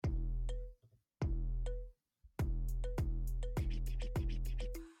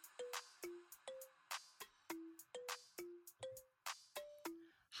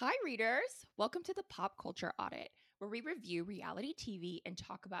Hi, readers. Welcome to the Pop Culture Audit, where we review reality TV and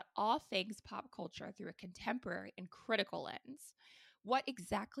talk about all things pop culture through a contemporary and critical lens. What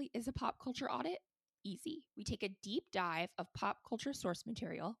exactly is a pop culture audit? Easy. We take a deep dive of pop culture source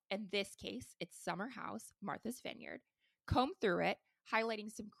material. In this case, it's Summer House Marthas Vineyard. Comb through it,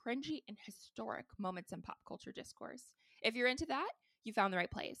 highlighting some cringy and historic moments in pop culture discourse. If you're into that, you found the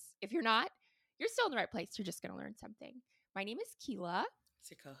right place. If you're not, you're still in the right place. You're just going to learn something. My name is Keela. It's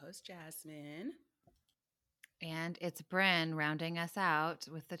your co-host, Jasmine. And it's Bryn rounding us out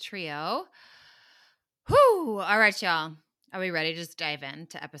with the trio. Whew! All right, y'all. Are we ready to just dive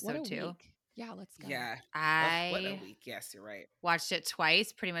into episode 2? Week. Yeah, let's go. Yeah. What a week. Yes, you're right. Watched it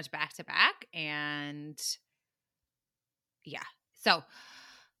twice, pretty much back to back. And yeah. So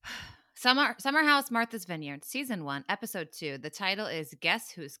Summer House Marthas Vineyard, season 1, episode 2. The title is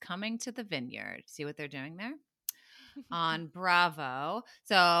Guess Who's Coming to the Vineyard. See what they're doing there? On Bravo.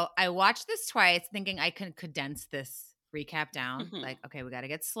 So I watched this twice thinking I could condense this recap down. Like, okay, we got to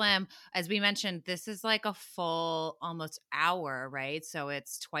get slim. As we mentioned, this is like a full almost hour, right? So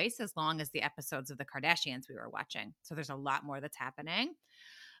it's twice as long as the episodes of the Kardashians we were watching. So there's a lot more that's happening.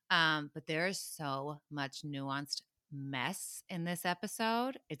 But there's so much nuanced mess in this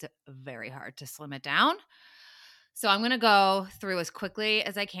episode. It's very hard to slim it down. So I'm going to go through as quickly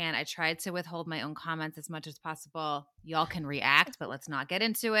as I can. I tried to withhold my own comments as much as possible. Y'all can react, but let's not get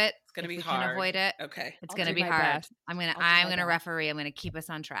into it. It's going to be we hard. Can avoid it. Okay. It's going to be hard. Best. I'm going to referee. I'm going to keep us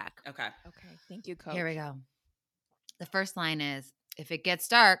on track. Okay. Okay. Thank you, Coach. Here we go. The first line is, if it gets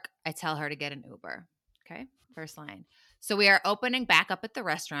dark, I tell her to get an Uber. Okay. First line. So we are opening back up at the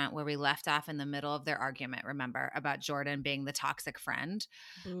restaurant where we left off in the middle of their argument, remember, about Jordan being the toxic friend.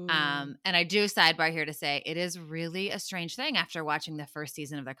 And I do sidebar here to say it is really a strange thing after watching the first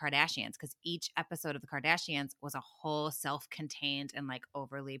season of the Kardashians, because each episode of the Kardashians was a whole self-contained and like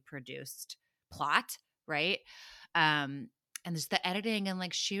overly produced plot, right? And just the editing and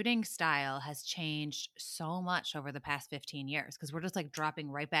like shooting style has changed so much over the past 15 years because we're just like dropping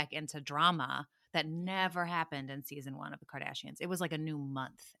right back into drama that never happened in season 1 of the Kardashians. It was like a new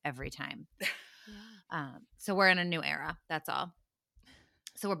month every time. So we're in a new era. That's all.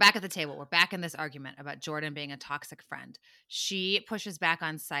 So we're back at the table. We're back in this argument about Jordan being a toxic friend. She pushes back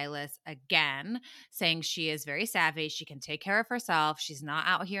on Silas again, saying she is very savvy. She can take care of herself. She's not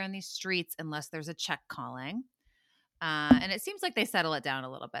out here in these streets unless there's a check calling. And it seems like they settle it down a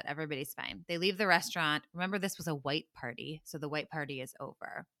little bit. Everybody's fine. They leave the restaurant. Remember, this was a white party. So the white party is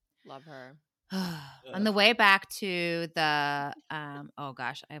over. Love her. On the way back to the oh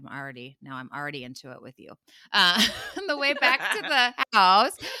gosh, I'm already into it with you. On the way back to the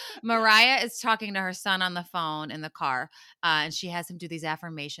house, Mariah is talking to her son on the phone in the car, and she has him do these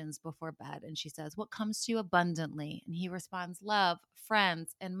affirmations before bed, and she says, "What comes to you abundantly?" And he responds, "Love,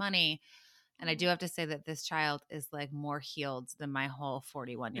 friends, and money." And I do have to say that this child is like more healed than my whole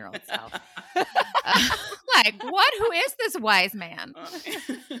 41-year-old self. Like, what? Who is this wise man? Okay,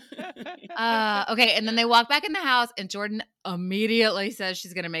 and then they walk back in the house, and Jordan immediately says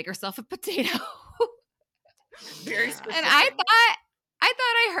she's going to make herself a potato. Very specific. And I thought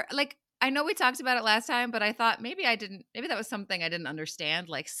I heard, like, I know we talked about it last time, but I thought maybe that was something I didn't understand,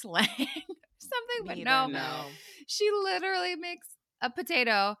 like slang or something. But no, she literally makes a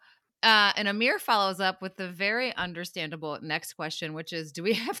potato. And Amir follows up with the very understandable next question, which is, do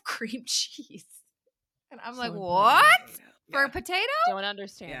we have cream cheese? And I'm like, what? For a potato? Don't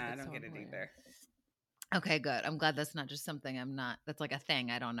understand. Yeah, I don't get it either. Okay, good. I'm glad that's not just something that's like a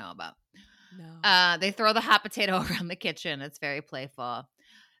thing I don't know about. No. They throw the hot potato around the kitchen. It's very playful.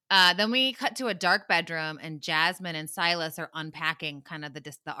 Then we cut to a dark bedroom, and Jasmine and Silas are unpacking kind of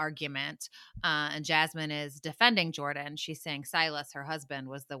the argument. And Jasmine is defending Jordan. She's saying Silas, her husband,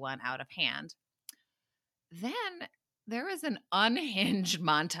 was the one out of hand. Then there is an unhinged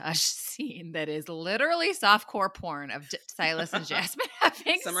montage scene that is literally softcore porn of Silas and Jasmine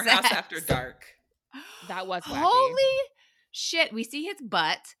having Summer sex. House After Dark. That was wacky. Holy shit. We see his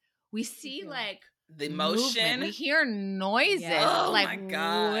butt. We see like the motion. Movement. We hear noises. Yeah. Oh like, my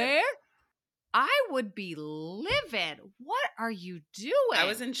God. Where? I would be livid. What are you doing? I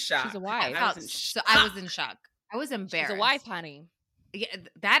was in shock. She's a wife. I was in shock. I was embarrassed. She's a wife, honey. Yeah,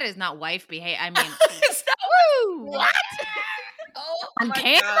 that is not wife behavior. I mean, what? Oh on my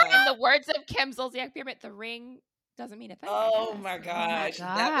camera? God. In the words of Kim Zolciak Pyramid, the ring doesn't mean a thing. Oh my gosh.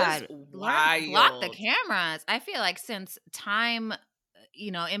 That was wild. Block the cameras. I feel like since time,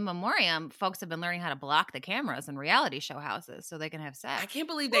 in memoriam, folks have been learning how to block the cameras in reality show houses so they can have sex. I can't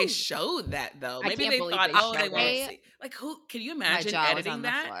believe they showed that though. Maybe they thought, they won't see. Like, who? Can you imagine editing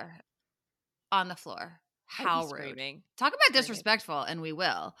that? On the floor. How rude. Screaming. Talk about disrespectful, and we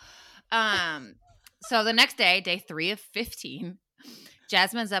will. So the next day, day 3 of 15,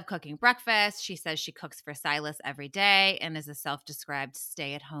 Jasmine's up cooking breakfast. She says she cooks for Silas every day and is a self-described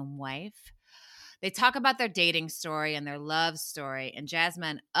stay-at-home wife. They talk about their dating story and their love story, and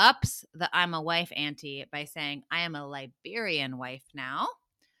Jasmine ups the I'm a wife ante by saying, I am a Liberian wife now.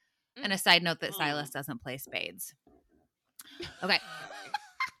 And a side note that Silas doesn't play spades. Okay.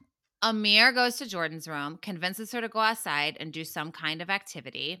 Amir goes to Jordan's room, convinces her to go outside and do some kind of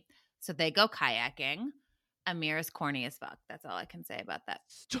activity. So they go kayaking. Amir is corny as fuck. That's all I can say about that.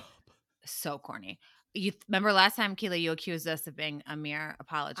 Stop. So corny. You remember last time, Keela, you accused us of being Amir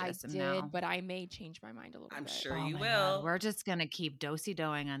apologists. I did, but I may change my mind a little bit. I'm sure Oh you my will. God. We're just going to keep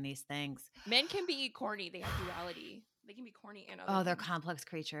do-si-doing on these things. Men can be corny. They have duality. They can be corny and other They're things. complex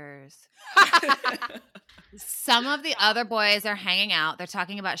creatures. Some of the other boys are hanging out. They're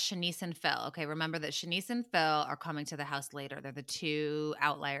talking about Shanice and Phil. Okay, remember that Shanice and Phil are coming to the house later. They're the 2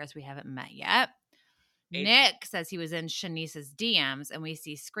 outliers we haven't met yet. Nick says he was in Shanice's DMs, and we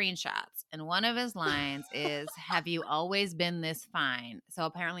see screenshots. And one of his lines is, have you always been this fine? So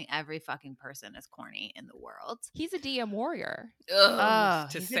apparently every fucking person is corny in the world. He's a DM warrior. To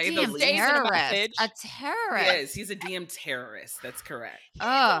say the least. Terrorist. A terrorist. Yes, he's a DM terrorist. That's correct.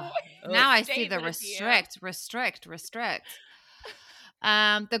 Now I see the restrict.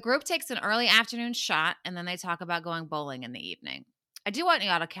 The group takes an early afternoon shot, and then they talk about going bowling in the evening. I do want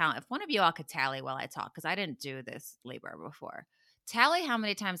y'all to count. If one of you all could tally while I talk, because I didn't do this labor before. Tally how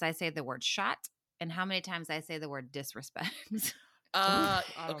many times I say the word shot and how many times I say the word disrespect.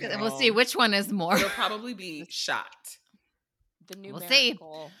 Okay. And we'll see which one is more. It'll probably be shot. The new We'll see.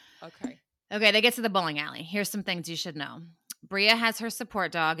 Okay, they get to the bowling alley. Here's some things you should know. Bria has her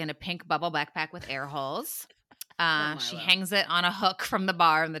support dog in a pink bubble backpack with air holes. She hangs it on a hook from the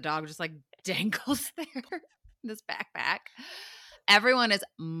bar, and the dog just like dangles there in this backpack. Everyone is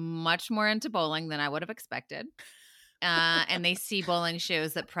much more into bowling than I would have expected. And they see bowling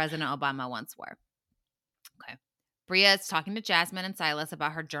shoes that President Obama once wore. Okay. Bria is talking to Jasmine and Silas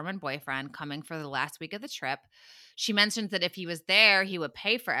about her German boyfriend coming for the last week of the trip. She mentions that if he was there, he would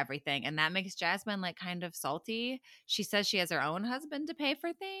pay for everything. And that makes Jasmine like kind of salty. She says she has her own husband to pay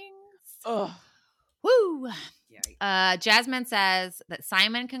for things. Oh. Woo. Jasmine says that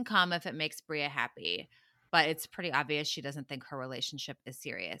Simon can come if it makes Bria happy. But it's pretty obvious she doesn't think her relationship is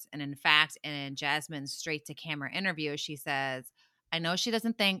serious. And in fact, in Jasmine's straight to camera interview, she says, I know she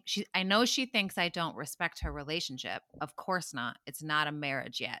thinks I don't respect her relationship. Of course not. It's not a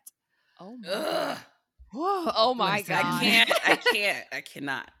marriage yet. Oh my God. Oh my God. I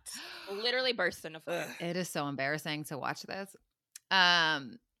cannot. Literally burst into flames. It is so embarrassing to watch this.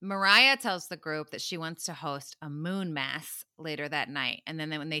 Mariah tells the group that she wants to host a moon mass later that night. And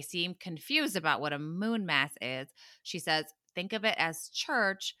then when they seem confused about what a moon mass is, she says, think of it as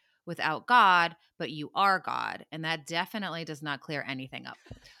church without God, but you are God. And that definitely does not clear anything up.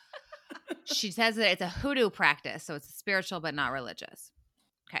 She says that it's a hoodoo practice, so it's spiritual but not religious.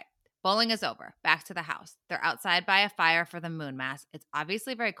 Okay. Bowling is over. Back to the house. They're outside by a fire for the moon mass. It's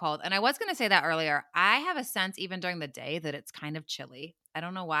obviously very cold. And I was going to say that earlier. I have a sense even during the day that it's kind of chilly. I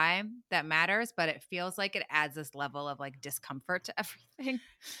don't know why that matters, but it feels like it adds this level of like discomfort to everything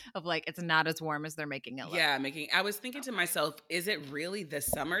of like, it's not as warm as they're making it look. Yeah, I was thinking to myself, is it really the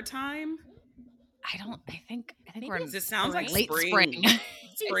summertime? I think we're in it sounds like late spring.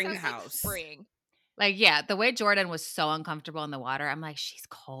 Spring house. Spring. Like, yeah, the way Jordan was so uncomfortable in the water, I'm like, she's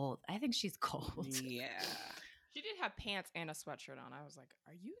cold. I think she's cold. Yeah. She did have pants and a sweatshirt on. I was like,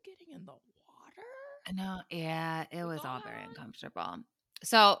 are you getting in the water? No, yeah, it was all very uncomfortable.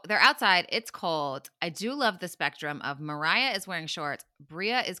 So they're outside. It's cold. I do love the spectrum of Mariah is wearing shorts.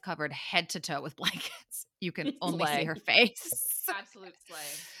 Bria is covered head to toe with blankets. You can only see her face. Absolute slay.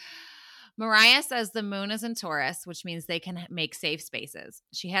 Mariah says the moon is in Taurus, which means they can make safe spaces.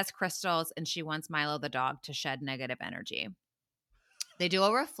 She has crystals, and she wants Milo the dog to shed negative energy. They do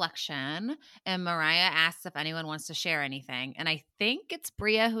a reflection, and Mariah asks if anyone wants to share anything. And I think it's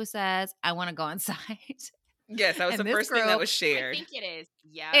Bria who says, I want to go inside. Yes, that was the first thing that was shared. I think it is.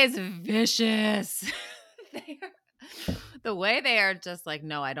 Yeah. It's vicious. The way they are just like,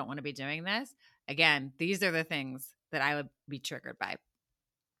 no, I don't want to be doing this. Again, these are the things that I would be triggered by.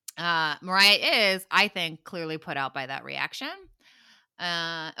 Mariah is, I think, clearly put out by that reaction.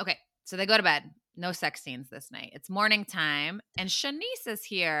 Okay, so they go to bed. No sex scenes this night. It's morning time, and Shanice is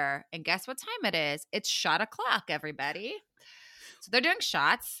here. And guess what time it is? It's shot o'clock, everybody. So they're doing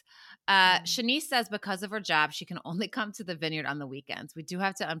shots. Shanice says because of her job, she can only come to the vineyard on the weekends. We do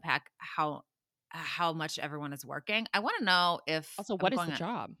have to unpack how much everyone is working. I want to know if also what is the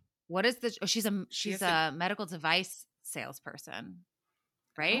job? What is the? Oh, she's She has a medical device salesperson,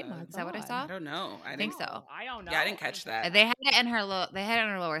 right? Oh my Is that what I God. saw? I don't know. I think so. I don't know. Yeah, I didn't catch that. They had it in her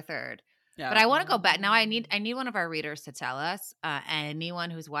lower third. Yeah. But I want to go back now. I need one of our readers to tell us.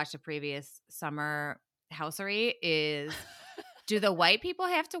 Anyone who's watched a previous summer housery is, do the white people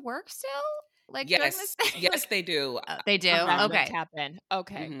have to work still? Like during this Yes. thing? Yes, they do. They do. Amendments Okay. happen.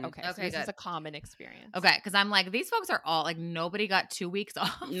 Okay. Mhm. Okay. So Okay, this good. is a common experience. Okay, because I'm like, these folks are all like, nobody got 2 weeks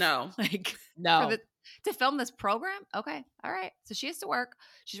off. No. Like No. to film this program. Okay, all right. So she has to work.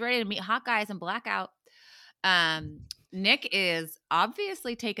 She's ready to meet hot guys and black out. Nick is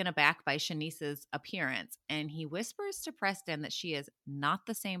obviously taken aback by Shanice's appearance, and he whispers to Preston that she is not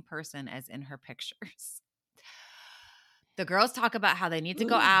the same person as in her pictures. The girls talk about how they need to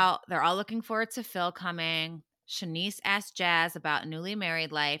go out. They're all looking forward to Phil coming. Shanice asks Jazz about newly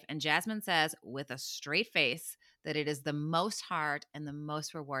married life, and Jasmine says with a straight face that it is the most hard and the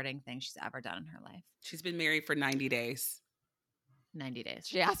most rewarding thing she's ever done in her life. She's been married for 90 days. 90 days.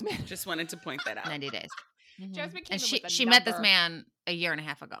 Jasmine. Just wanted to point that out. 90 days. Mm-hmm. Jasmine came And in with a she met this number. man a year and a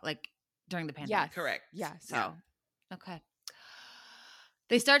half ago, like during the pandemic. Yes. Correct. Yes. So, okay.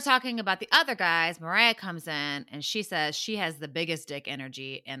 They start talking about the other guys. Mariah comes in and she says she has the biggest dick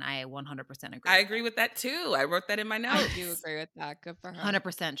energy, and I 100% agree. I agree with that too. I wrote that in my I notes. do agree with that. Good for her.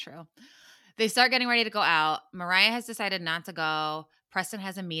 100% true. They start getting ready to go out. Mariah has decided not to go. Preston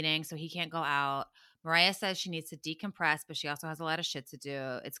has a meeting, so he can't go out. Mariah says she needs to decompress, but she also has a lot of shit to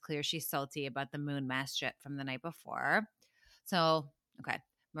do. It's clear she's salty about the moon mask shit from the night before. So, okay.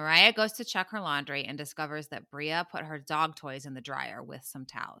 Mariah goes to check her laundry and discovers that Bria put her dog toys in the dryer with some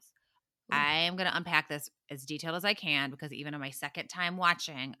towels. Ooh. I am going to unpack this as detailed as I can, because even on my second time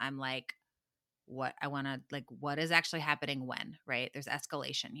watching, I'm like, what is actually happening when, right? There's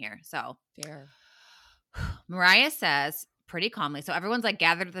escalation here. So Fair. Mariah says pretty calmly, so everyone's like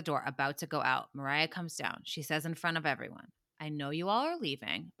gathered at the door about to go out. Mariah comes down. She says in front of everyone, I know you all are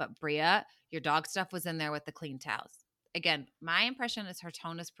leaving, but Bria, your dog stuff was in there with the clean towels. Again, my impression is her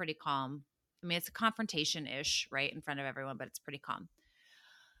tone is pretty calm. I mean, it's a confrontation-ish, right, in front of everyone, but it's pretty calm.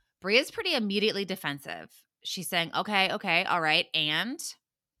 Bria's pretty immediately defensive. She's saying, okay, all right, and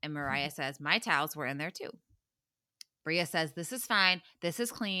Mariah says, my towels were in there too. Bria says, this is fine. This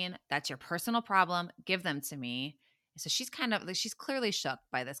is clean. That's your personal problem. Give them to me. So she's she's clearly shook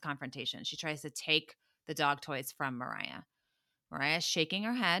by this confrontation. She tries to take the dog toys from Mariah. Mariah's shaking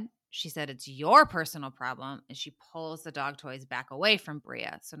her head. She said, it's your personal problem. And she pulls the dog toys back away from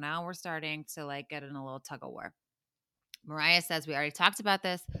Bria. So now we're starting to like get in a little tug of war. Mariah says, we already talked about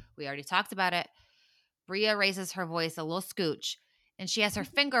this. We already talked about it. Bria raises her voice a little scooch, and she has her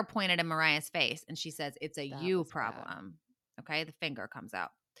finger pointed in Mariah's face. And she says, it's a That you was problem. bad. Okay. The finger comes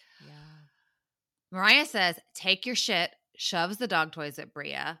out. Yeah. Mariah says, take your shit, shoves the dog toys at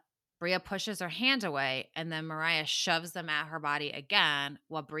Bria. Bria pushes her hand away, and then Mariah shoves them at her body again,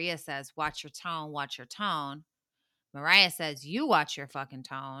 while Bria says, watch your tone, watch your tone. Mariah says, you watch your fucking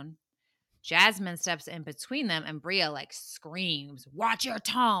tone. Jasmine steps in between them, and Bria like screams, watch your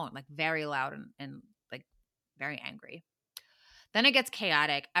tone, like very loud and like very angry. Then it gets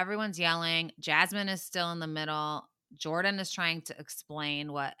chaotic. Everyone's yelling. Jasmine is still in the middle. Jordan is trying to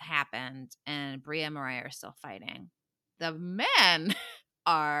explain what happened, and Bria and Mariah are still fighting. The men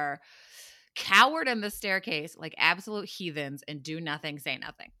are cowered in the staircase like absolute heathens and do nothing, say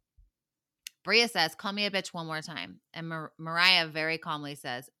nothing. Bria says, call me a bitch one more time. And Mariah very calmly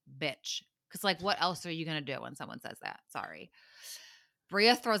says, bitch. Because like, what else are you going to do when someone says that? Sorry.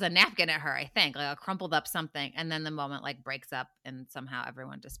 Bria throws a napkin at her, I think, like a crumpled up something. And then the moment like breaks up and somehow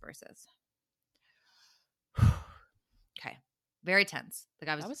everyone disperses. Okay. Very tense. Like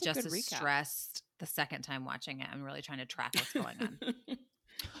I was just as stressed the second time watching it. I'm really trying to track what's going on.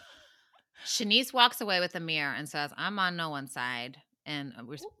 Shanice walks away with a mirror and says, I'm on no one's side. And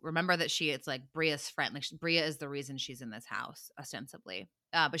remember that it's like Bria's friend. Like Bria is the reason she's in this house, ostensibly.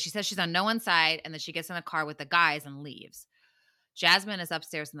 But she says she's on no one's side, and then she gets in the car with the guys and leaves. Jasmine is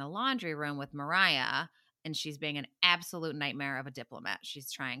upstairs in the laundry room with Mariah, and she's being an absolute nightmare of a diplomat.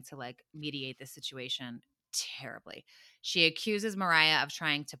 She's trying to like mediate this situation terribly. She accuses Mariah of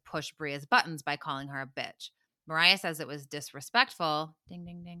trying to push Bria's buttons by calling her a bitch. Mariah says it was disrespectful, ding,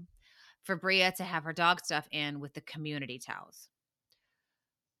 ding, ding, for Bria to have her dog stuff in with the community towels.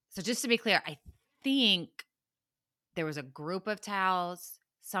 So just to be clear, I think there was a group of towels.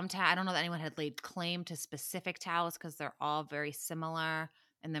 I don't know that anyone had laid claim to specific towels because they're all very similar.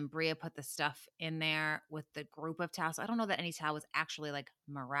 And then Bria put the stuff in there with the group of towels. I don't know that any towel was actually like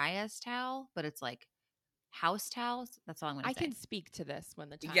Mariah's towel, but it's like house towels. That's all I'm going I to say. can speak to this when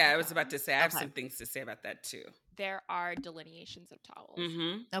the time Yeah, I was comes. about to say, I have Okay. some things to say about that too. There are delineations of towels.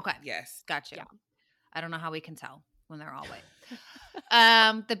 Mm-hmm. Okay. Yes. Got you. Yeah. I don't know how we can tell when they're all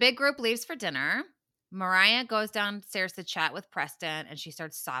white. The big group leaves for dinner. Mariah goes downstairs to chat with Preston, and she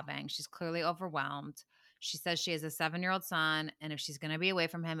starts sobbing. She's clearly overwhelmed. She says she has a 7-year-old son, and if she's going to be away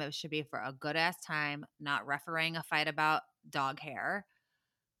from him, it should be for a good-ass time, not refereeing a fight about dog hair,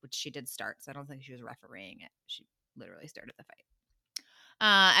 which she did start, so I don't think she was refereeing it. She literally started the fight.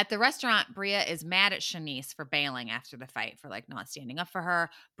 At the restaurant, Bria is mad at Shanice for bailing after the fight, for like not standing up for her.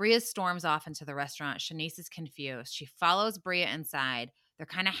 Bria storms off into the restaurant. Shanice is confused. She follows Bria inside. They're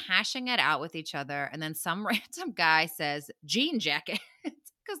kind of hashing it out with each other. And then some random guy says, jean jacket,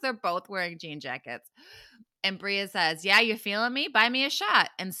 because they're both wearing jean jackets. And Bria says, yeah, you feeling me? Buy me a shot.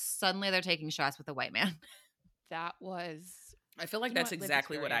 And suddenly they're taking shots with a white man. That was. I feel like You know that's what? Lived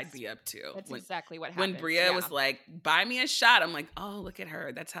exactly what I'd experience. be up to. That's when exactly what happened. when Bria was like, buy me a shot, I'm like, oh, look at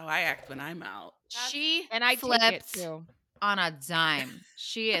her. That's how I act when I'm out. She and I flipped take it too. on a dime.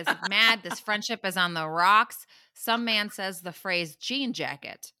 She is mad. This friendship is on the rocks. Some man says the phrase jean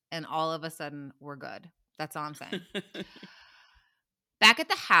jacket, and all of a sudden we're good. That's all I'm saying. Back at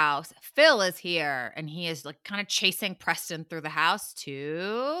the house, Phil is here, and he is like kind of chasing Preston through the house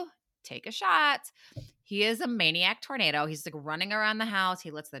to take a shot. He is a maniac tornado. He's like running around the house.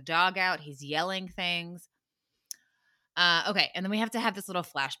 He lets the dog out. He's yelling things. Okay, and then we have to have this little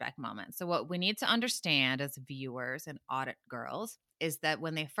flashback moment. So what we need to understand as viewers and audit girls is that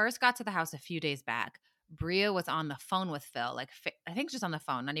when they first got to the house a few days back, Bria was on the phone with Phil, like I think just on the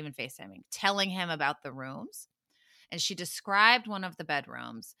phone, not even FaceTiming, telling him about the rooms. And she described one of the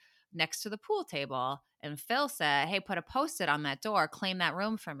bedrooms next to the pool table. And Phil said, hey, put a Post-it on that door, claim that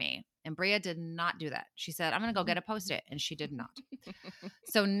room for me. And Bria did not do that. She said, I'm going to go get a Post-it. And she did not.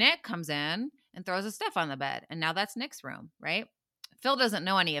 So Nick comes in and throws his stuff on the bed. And now that's Nick's room, right? Phil doesn't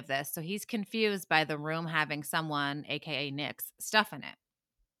know any of this. So he's confused by the room having someone, AKA Nick's, stuff in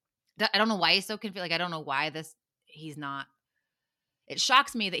it. I don't know why he's so confused. Like, I don't know why he's not. It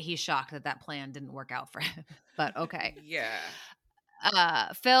shocks me that he's shocked that plan didn't work out for him. But okay. Yeah.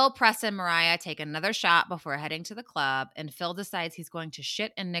 Phil, Preston, and Mariah take another shot before heading to the club, and Phil decides he's going to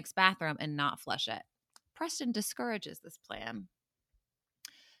shit in Nick's bathroom and not flush it. Preston discourages this plan.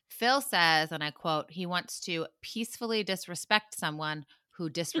 Phil says, and I quote, he wants to peacefully disrespect someone who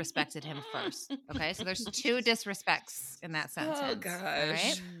disrespected him first. Okay, so there's 2 disrespects in that sentence. Oh, gosh. All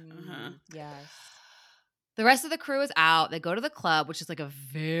right? Uh-huh. Yes. The rest of the crew is out. They go to the club, which is like a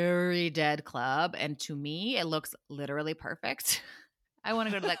very dead club. And to me, it looks literally perfect. I want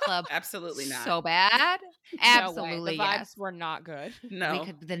to go to that club Absolutely not. so bad. Absolutely, No way. The vibes yes. were not good. No.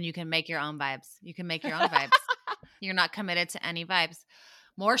 Then you can make your own vibes. You can make your own vibes. You're not committed to any vibes.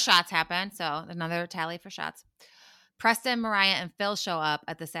 More shots happen. So another tally for shots. Preston, Mariah, and Phil show up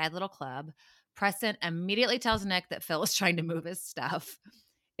at the sad little club. Preston immediately tells Nick that Phil is trying to move his stuff.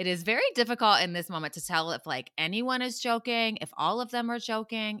 It is very difficult in this moment to tell if like anyone is joking, if all of them are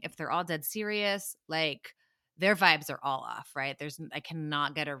joking, if they're all dead serious. Like their vibes are all off, right? I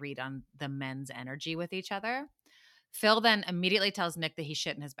cannot get a read on the men's energy with each other. Phil then immediately tells Nick that he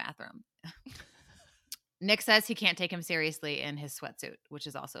shit in his bathroom. Nick says he can't take him seriously in his sweatsuit, which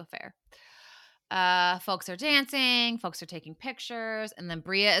is also fair. Folks are dancing, folks are taking pictures, and then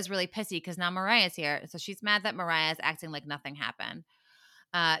Bria is really pissy because now Mariah's here. So she's mad that Mariah is acting like nothing happened.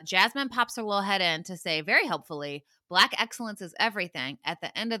 Jasmine pops her little head in to say very helpfully, Black excellence is everything. At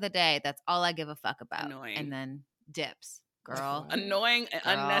the end of the day, that's all I give a fuck about. Annoying. And then dips. Girl. Annoying, Girl.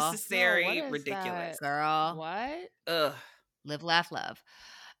 unnecessary, Girl, what is ridiculous. that? Girl. What? Ugh. Live, laugh, love.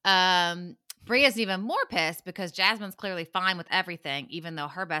 Bria's even more pissed because Jasmine's clearly fine with everything, even though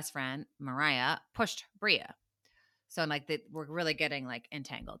her best friend, Mariah, pushed Bria. So like we're really getting like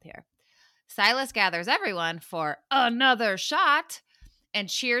entangled here. Silas gathers everyone for another shot and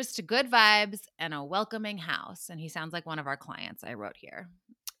cheers to good vibes and a welcoming house. And he sounds like one of our clients I wrote here.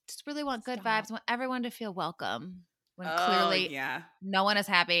 Just really want good vibes. Want everyone to feel welcome. When clearly no one is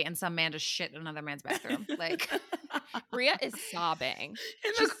happy and some man just shit in another man's bathroom. Like Bria is sobbing.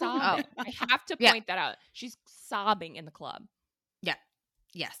 She's sobbing. Oh. I have to point that out. She's sobbing in the club. Yeah.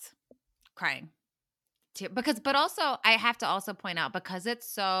 Yes. Crying. But also I have to also point out because it's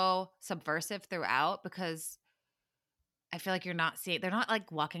so subversive throughout, because I feel like they're not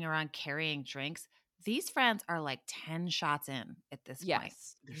like walking around carrying drinks. These friends are like 10 shots in at this point.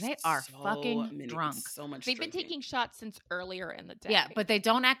 They are fucking drunk. So much They've been taking shots since earlier in the day. Yeah, but they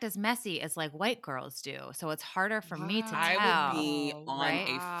don't act as messy as like white girls do. So it's harder for me to tell. I would be on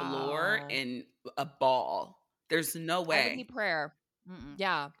a floor in a ball. There's no way. I would need prayer. Mm-mm.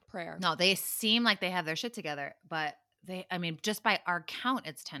 Yeah, prayer. No, they seem like they have their shit together, but just by our count,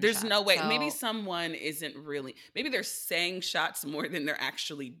 it's 10 There's shots. no way. So, Maybe someone isn't really. Maybe they're saying shots more than they're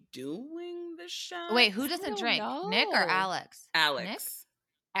actually doing the shots. wait, who I doesn't don't drink? Nick or know. Alex? Alex. Nick?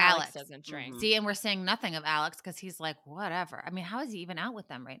 Alex doesn't drink. Mhm. See, and we're saying nothing of Alex because he's like, whatever. I mean, how is he even out with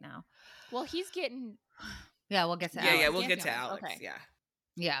them right now? Well, he's getting. Yeah, we'll get to Yeah, Alex. yeah, we'll Yeah, get to feelings. Alex. Okay. Yeah.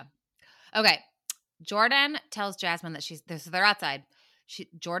 Yeah. Okay. Jordan tells Jasmine that they're outside.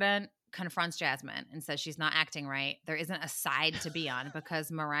 Jordan confronts Jasmine and says she's not acting right. There isn't a side to be on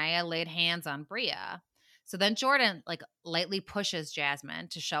because Mariah laid hands on Bria. So then Jordan like lightly pushes Jasmine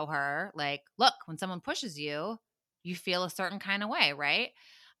to show her like, look, when someone pushes you, you feel a certain kind of way, right?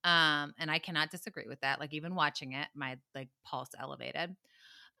 And I cannot disagree with that. Like even watching it, my like pulse elevated.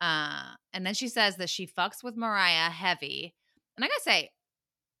 And then she says that she fucks with Mariah heavy. And I gotta say,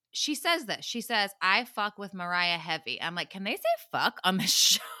 she says this. She says, I fuck with Mariah heavy. I'm like, can they say fuck on this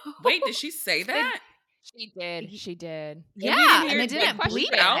show? Wait, did she say that? She did. She did. Yeah, hear and they it? didn't They bleep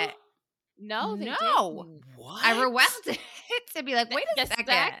questioned it. it. No, they No. didn't. What? I rewound it to be like, wait a The second.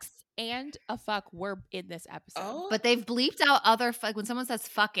 sex and a fuck were in this episode. Oh, But they've bleeped out other like when someone says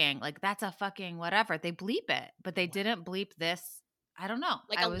fucking, like that's a fucking whatever. They bleep it, but they didn't bleep this. I don't know.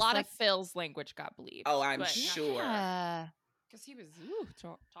 Like I a was lot like, of Phil's language got bleeped. Oh, I'm but- sure. yeah. Because he was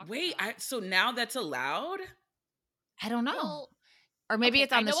talking Wait, about- so now that's allowed? I don't know. Well, Or maybe okay,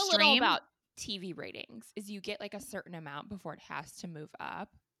 it's on the I know stream. a little about TV ratings. Is you get like a certain amount before it has to move up,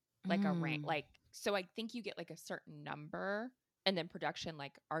 like a rank. Like so, I think you get like a certain number, and then production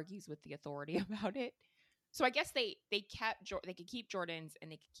like argues with the authority about it. So I guess they kept they could keep Jordan's and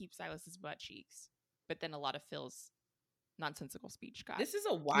they could keep Silas's butt cheeks, but then a lot of Phil's nonsensical speech got. This is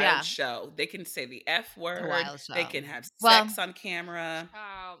a wild Yeah. show. They can say the F word. wild show. They can have Well, sex on camera.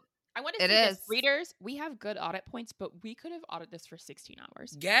 I want to It see this. is. Readers, we have good audit points, but we could have audited this for 16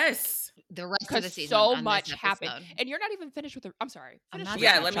 hours. Yes. The rest of the Because season. so on this much happened. episode. And you're not even finished with the. I'm sorry. I'm Finish not with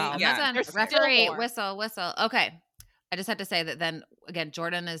Yeah, done. let me- I'm yeah. not done. There's still Referee, more. whistle. Okay. I just had to say that then again,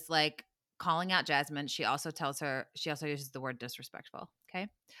 Jordan is like calling out Jasmine. She also uses the word disrespectful. Okay.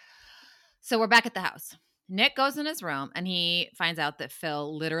 So we're back at the house. Nick goes in his room and he finds out that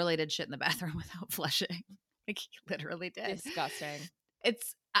Phil literally did shit in the bathroom without flushing. Like he literally did. Disgusting.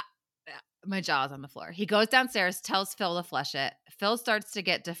 It's my jaw's on the floor. He goes downstairs, tells Phil to flush it. Phil starts to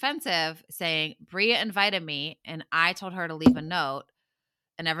get defensive, saying, Bria invited me and I told her to leave a note.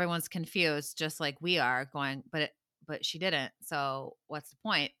 And everyone's confused, just like we are, going, but she didn't. So what's the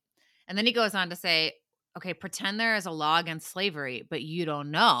point? And then he goes on to say, okay, pretend there is a law against slavery, but you don't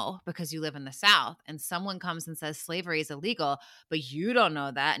know because you live in the South. And someone comes and says slavery is illegal, but you don't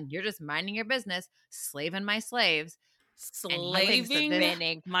know that. And you're just minding your business, slaving my slaves. Slaving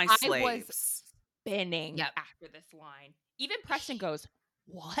spinning. my I slaves. was spinning Yep. after this line. Even Preston goes,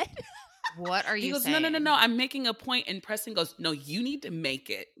 what? What are He you goes, saying? no. I'm making a point, and Preston goes, no, you need to make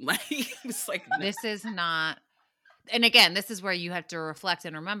it. Like it's like no. This is not. And again, this is where you have to reflect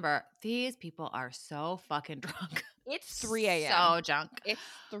and remember these people are so fucking drunk. It's 3 a.m. So drunk. It's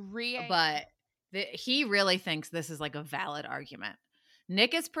 3 a.m. But he really thinks this is like a valid argument.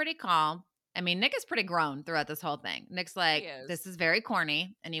 Nick is pretty calm. I mean, Nick is pretty grown throughout this whole thing. Nick's like, this is very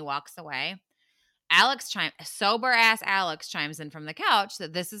corny. And he walks away. Sober ass Alex chimes in from the couch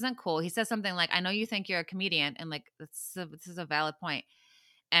that this isn't cool. He says something like, I know you think you're a comedian. And like, this is a valid point.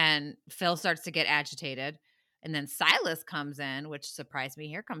 And Phil starts to get agitated. And then Silas comes in, which surprised me.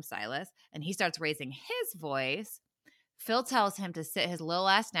 Here comes Silas. And he starts raising his voice. Phil tells him to sit his little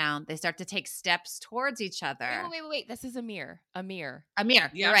ass down. They start to take steps towards each other. Wait. This is Amir. Amir, Yeah,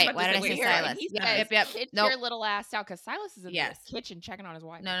 you're I was right. about Why to did I say, say wait, Silas? He Yep. says, It's Nope. your little ass out because Silas is in Yes. the kitchen checking on his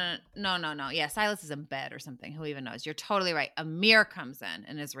wife. No. Yeah, Silas is in bed or something. Who even knows? You're totally right. Amir comes in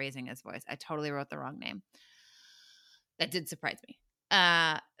and is raising his voice. I totally wrote the wrong name. That did surprise me.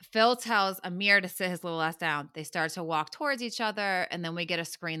 Phil tells Amir to sit his little ass down. They start to walk towards each other, and then we get a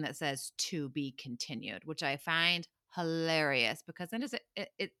screen that says "to be continued," which I find hilarious because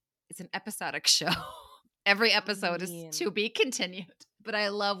it's an episodic show. Every episode is to be continued. But I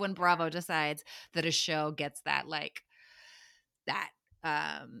love when Bravo decides that a show gets that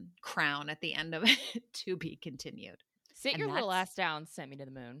crown at the end of it, to be continued. Sit And your little that's- ass down. Send me to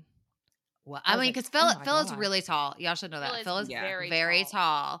the moon. Well, I I was mean, like, because oh my Phil is God. really tall. Y'all should know that. Phil is Yeah. very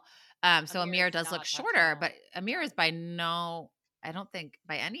tall. So Amir Amir is does not look that shorter, tall. but Amir is I don't think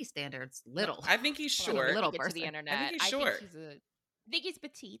by any standards little. I think he's Hold on, let short. me Little get to person. the internet. I think he's short. I think he's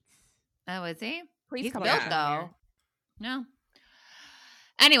petite. Oh, is he? Please He's come built back, though. Amir. No.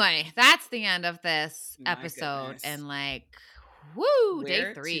 Anyway, that's the end of this My episode, goodness. and woo, Where day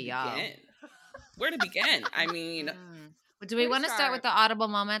to 3, y'all. begin? Where to begin? I mean, Do we Where to want to start with start? the audible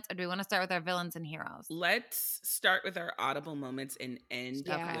moments, or do we want to start with our villains and heroes? Let's start with our audible moments and end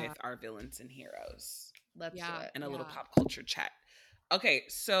Yeah. with our villains and heroes Let's do Yeah. it. and a little Yeah. pop culture chat. Okay,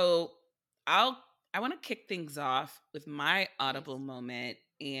 so I want to kick things off with my audible moment,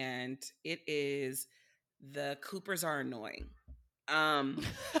 and it is the Coopers are annoying.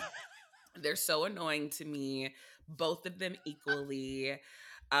 They're so annoying to me, both of them equally.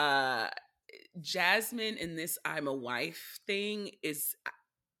 Uh Jasmine in this I'm a wife thing is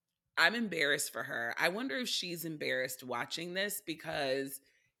I'm embarrassed for her. I wonder if she's embarrassed watching this because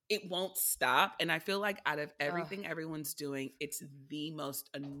it won't stop. And I feel like out of everything everyone's doing, it's the most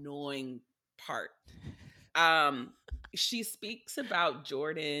annoying part. Um, she speaks about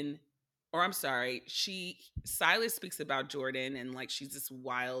Jordan, or I'm sorry, Silas speaks about Jordan and like she's this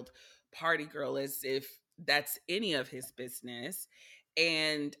wild party girl as if that's any of his business.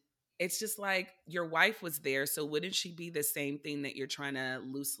 And it's just like your wife was there, so wouldn't she be the same thing that you're trying to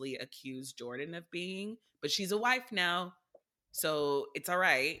loosely accuse Jordan of being? But she's a wife now, so it's all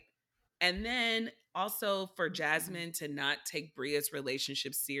right. And then also for Jasmine to not take Bria's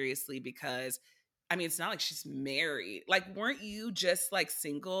relationship seriously because I mean, it's not like she's married. Like, weren't you just like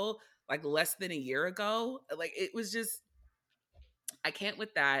single like less than a year ago? Like, it was just, I can't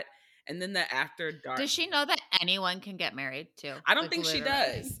with that. And then the after dark, Does she know that anyone can get married too? I don't Like, think she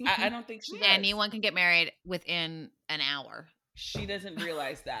literally. does. I don't think she does. Anyone can get married within an hour. She doesn't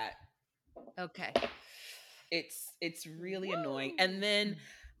realize that. Okay. It's really annoying. And then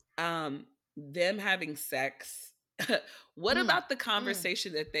them having sex. What about the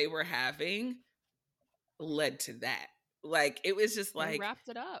conversation that they were having led to that? Like it was just They like, wrapped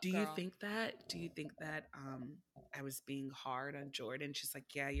it up. do you girl. think that? Do you think that I was being hard on Jordan? She's like,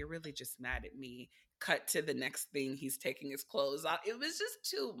 yeah, you're really just mad at me. Cut to the next thing, he's taking his clothes off. It was just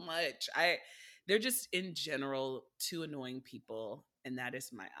too much. They're just in general two annoying people, and that is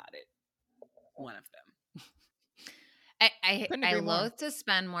my audit. One of them. Couldn't I agree more. loathe to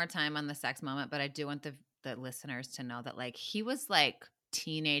spend more time on the sex moment, but I do want the listeners to know that like he was like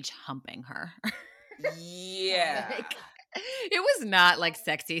teenage humping her. Yeah. Like, it was not like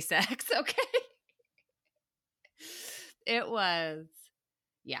sexy sex, okay? It was,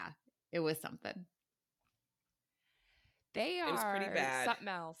 yeah, it was something. They are It was pretty bad. something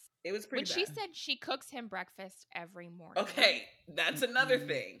else. It was pretty When bad. she said she cooks him breakfast every morning. Okay, that's another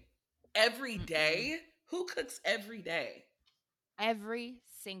thing. Every day? Who cooks every day? Every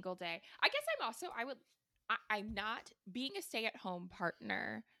single day. I guess I'm not being a stay-at-home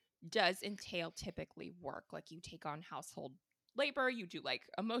partner does entail typically work. Like you take on household labor, you do like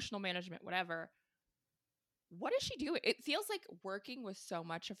emotional management, whatever. What is she doing? It feels like working was so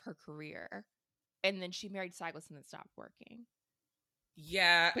much of her career. And then she married Silas and then stopped working.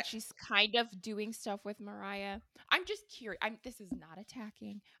 Yeah. But she's kind of doing stuff with Mariah. I'm just curious. This is not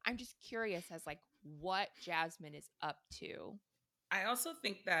attacking. I'm just curious as like what Jasmine is up to. I also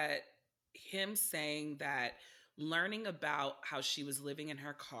think that him saying that learning about how she was living in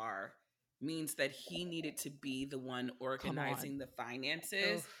her car means that he needed to be the one organizing the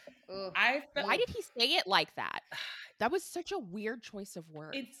finances. Oof. I felt, Why did he say it like that? That was such a weird choice of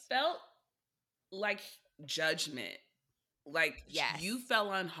words. it felt like judgment. Like, Yes. you fell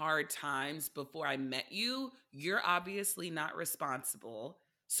on hard times before I met you. You're obviously not responsible.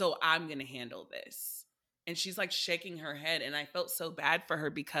 So I'm going to handle this. And she's like shaking her head. And I felt so bad for her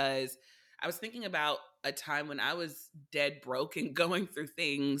because I was thinking about a time when I was dead broke and going through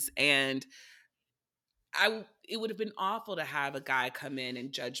things. And it would have been awful to have a guy come in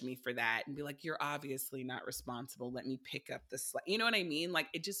and judge me for that and be like, you're obviously not responsible. Let me pick up the slack. You know what I mean? Like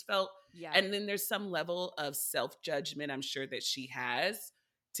it just felt, Yeah. and then there's some level of self-judgment I'm sure that she has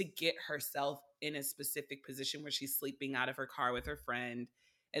to get herself in a specific position where she's sleeping out of her car with her friend.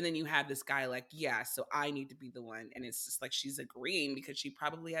 And then you have this guy like, yeah, so I need to be the one. And it's just like she's agreeing because she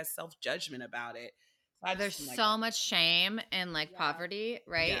probably has self-judgment about it. There's so much shame and like poverty,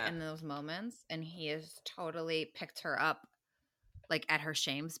 right? Yeah. In those moments. And he has totally picked her up like at her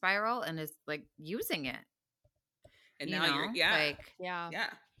shame spiral and is like using it. And now you're, Yeah.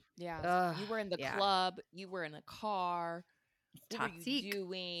 Ugh, You were in the club. You were in a car. What were you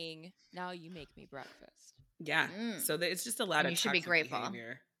doing? Now you make me breakfast. Yeah. So it's just a lot of you should be grateful.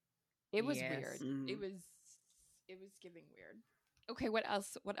 Behavior. It was weird. Mm-hmm. It was giving weird. Okay, what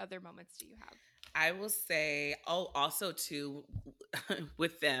else? What other moments do you have? I will say, also too,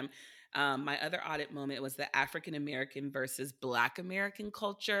 with them, my other audit moment was the African American versus Black American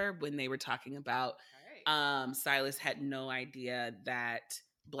culture when they were talking about Silas had no idea that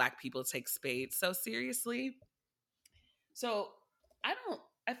Black people take spades so seriously. So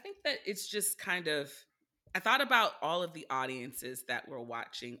I think that it's just kind of I thought about all of the audiences that were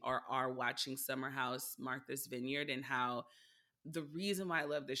watching or are watching Summer House Martha's Vineyard, and how the reason why I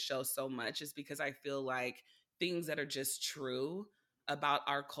love this show so much is because I feel like things that are just true about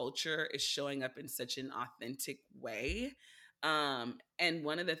our culture is showing up in such an authentic way. And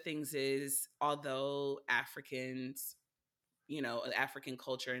one of the things is, although Africans, African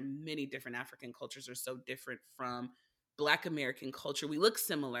culture and many different African cultures are so different from Black American culture, we look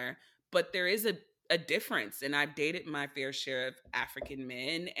similar, but there is a difference. And I've dated my fair share of African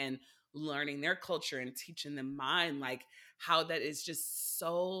men, and learning their culture and teaching them mine, like how that is just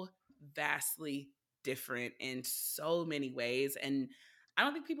so vastly different in so many ways. And I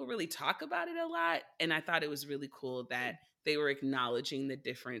don't think people really talk about it a lot. And I thought it was really cool that they were acknowledging the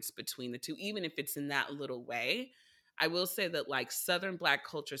difference between the two, even if it's in that little way. I will say that like Southern Black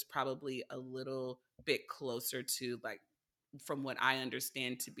culture is probably a little bit closer to, like, from what I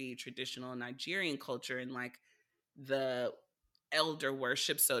understand to be traditional Nigerian culture, and like the elder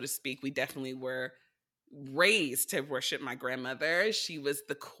worship, so to speak. We definitely were raised to worship my grandmother. She was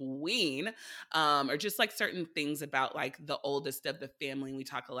the queen, or just like certain things about like the oldest of the family. We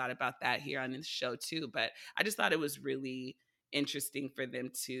talk a lot about that here on this show too. But I just thought it was really interesting for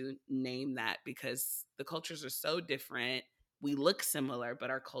them to name that, because the cultures are so different. We look similar, but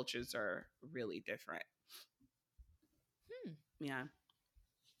our cultures are really different. Yeah.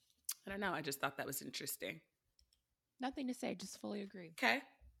 I don't know. I just thought that was interesting. Nothing to say, just fully agree. Okay.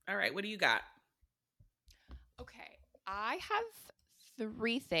 All right. What do you got? Okay. I have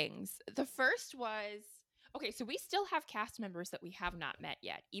 3 things. The first was, okay, so we still have cast members that we have not met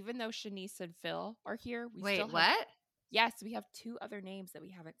yet. Even though Shanice and Phil are here, we Wait, still have, what? Yes, we have 2 other names that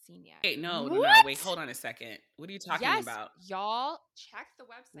we haven't seen yet. Wait, no. What? Wait, hold on a second. What are you talking Yes, about? y'all check the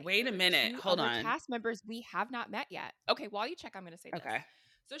website. Wait a There are minute. 2 Hold other on. cast members we have not met yet. Okay, while you check, I'm going to say this. Okay.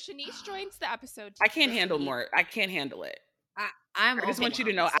 So Shanice joins the episode. I can't this handle week. more. I can't handle it. I'm I just want you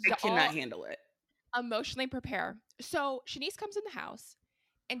to know I cannot handle it. Emotionally prepare. So Shanice comes in the house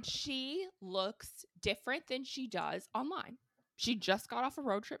and she looks different than she does online. She just got off a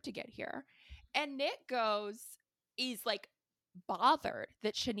road trip to get here. And Nick is like bothered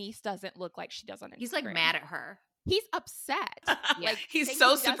that Shanice doesn't look like she does on Instagram. He's like mad at her. He's upset. Like He's saying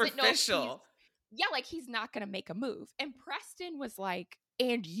so he doesn't know if superficial. like he's not going to make a move. And Preston was like,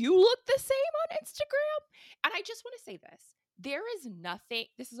 and you look the same on Instagram? And I just want to say this. There is nothing,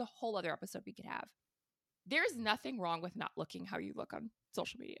 this is a whole other episode we could have. There is nothing wrong with not looking how you look on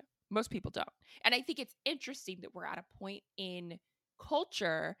social media. Most people don't. And I think it's interesting that we're at a point in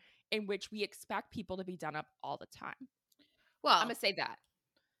culture in which we expect people to be done up all the time. Well, I'm going to say that.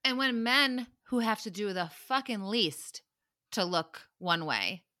 And when men who have to do the fucking least to look one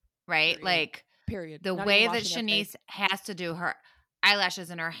way, right? Period. Like Period. the Not way even that washing their Shanice face. has to do her eyelashes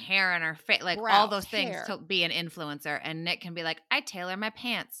and her hair and her face, like Brow, all those things hair. to be an influencer. And Nick can be like, I tailor my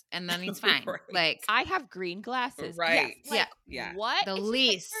pants, and then he's fine. Right. Like I have green glasses. Right. Yes. Like, Yeah. What? the It's just like,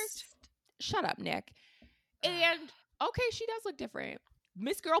 least. shut up, Nick. And okay, she does look different.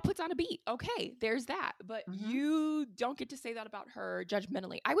 Miss Girl puts on a beat. Okay, there's that. But you don't get to say that about her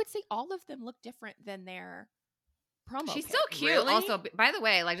judgmentally. I would say all of them look different than their promo. She's pic. so cute. Really? Also, by the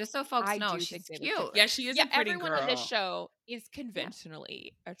way, like just so folks I know, do she's think they look cute. Yeah, she is a pretty everyone girl. on this show is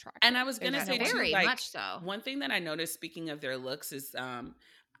conventionally attractive. And I was going to There's say no too, Very like, much so. one thing that I noticed, speaking of their looks, is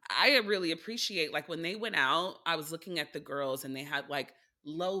I really appreciate, like, when they went out, I was looking at the girls and they had like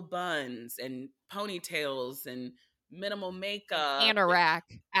low buns and ponytails and minimal makeup. anorak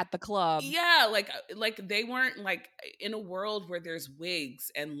at the club. Yeah, like they weren't like in a world where there's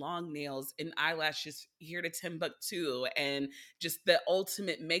wigs and long nails and eyelashes here to Timbuktu and just the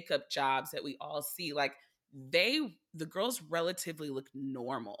ultimate makeup jobs that we all see. Like the girls relatively look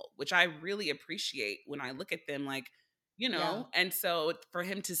normal, which I really appreciate when I look at them, like, Yeah. And so for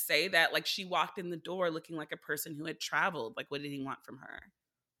him to say that, like, she walked in the door looking like a person who had traveled, like, what did he want from her?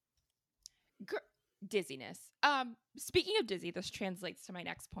 Dizziness. Speaking of dizzy, this translates to my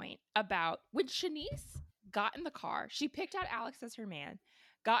next point about when Shanice got in the car, she picked out Alex as her man,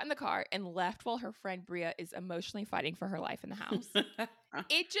 got in the car, and left while her friend Bria is emotionally fighting for her life in the house.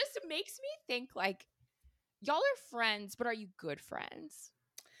 It just makes me think, like, y'all are friends, but are you good friends?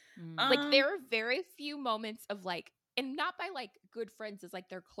 Like, there are very few moments of, like, and not by, like, good friends as, like,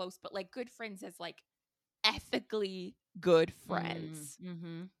 they're close, but, like, good friends as, like, ethically good friends.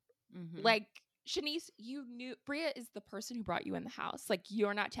 Like, Shanice, you knew Bria is the person who brought you in the house. Like,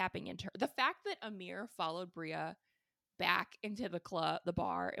 you're not tapping into her. The fact that Amir followed Bria back into the club, the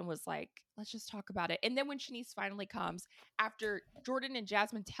bar, and was like, let's just talk about it. And then when Shanice finally comes, after Jordan and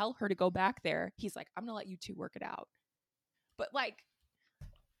Jasmine tell her to go back there, he's like, I'm going to let you 2 work it out. But, like,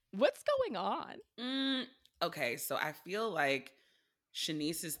 what's going on? okay, so I feel like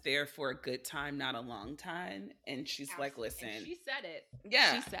Shanice is there for a good time, not a long time. And she's like, listen, And she said it.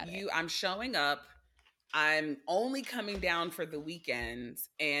 yeah, She said it. I'm showing up. I'm only coming down for the weekends,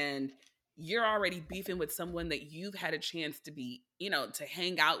 and you're already beefing with someone that you've had a chance to be, to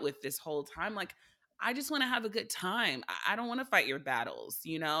hang out with this whole time. Like, I just want to have a good time. I don't want to fight your battles,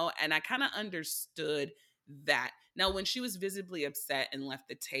 And I kind of understood that. Now, when she was visibly upset and left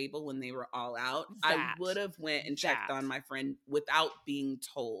the table when they were all out, I would have went and checked on my friend without being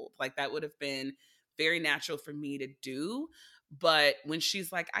told. Like, that would have been very natural for me to do. But when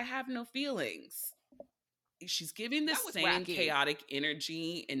she's like, I have no feelings, she's giving the same wacky. chaotic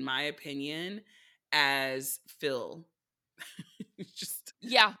energy, in my opinion, as Phil.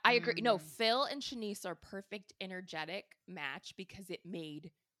 Yeah, I agree. No, Phil and Shanice are perfect energetic match because it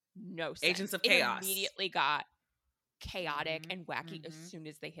made no sense. Agents of Chaos. It immediately got chaotic and wacky as soon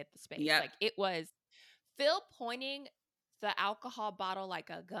as they hit the space. Yep. Like, it was Phil pointing the alcohol bottle like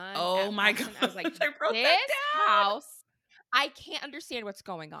a gun. Oh my God. I was like, this house, I can't understand what's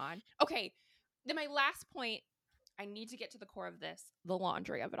going on. Okay, then my last point, I need to get to the core of this, the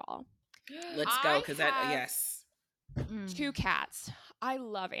laundry of it all. Let's go, because yes. 2 cats. I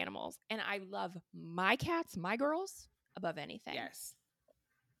love animals, and I love my cats, my girls, above anything. Yes.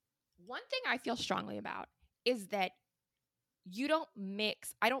 One thing I feel strongly about is that I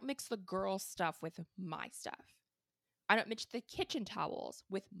don't mix the girl stuff with my stuff. I don't mix the kitchen towels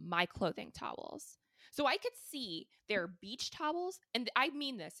with my clothing towels. So I could see their beach towels, and I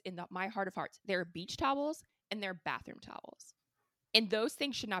mean this in my heart of hearts, their beach towels and their bathroom towels. And those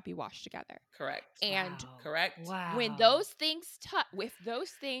things should not be washed together. Correct. And correct. Wow. When those things if those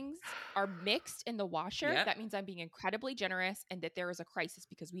things are mixed in the washer, Yep. that means I'm being incredibly generous and that there is a crisis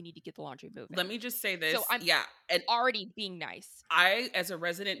because we need to get the laundry moving. Let me just say this. So I'm already being nice. I, as a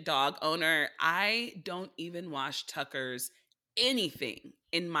resident dog owner, I don't even wash Tucker's anything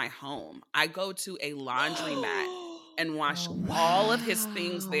in my home. I go to a laundromat and wash all of his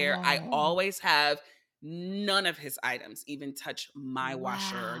things there. I always have none of his items even touch my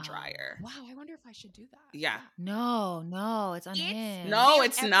washer or dryer. Wow, I wonder if I should do that. Yeah. No, it's unhinged. No,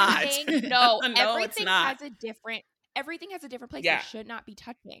 it's not. No, No, it's not. Everything has a different place. Yeah. It should not be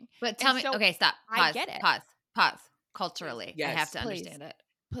touching. But tell me, okay, stop. Pause, I get it. Pause. Culturally, Yes. I have to Please. understand it.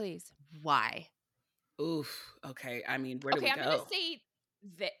 Please. Why? Oof. Okay. I mean, where do we go? I'm going to say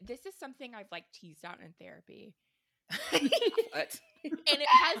that this is something I've teased out in therapy. What? And it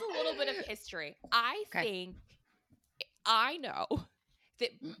has a little bit of history. I know that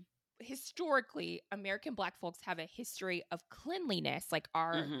historically American Black folks have a history of cleanliness. Like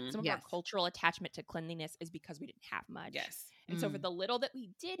some of our cultural attachment to cleanliness is because we didn't have much. Yes. And so for the little that we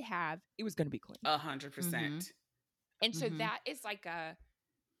did have, it was going to be clean. 100%. And so that is like a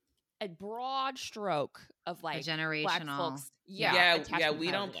broad stroke of a generational Black folks. Yeah,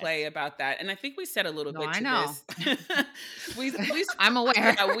 we don't play about that. And I think we said a little bit to this. I'm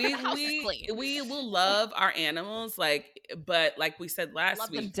aware. We will love our animals, but like we said last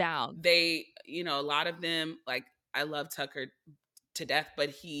week, them down. They, a lot of them, I love Tucker to death, but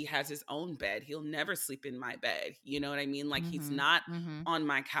he has his own bed. He'll never sleep in my bed. You know what I mean? He's not on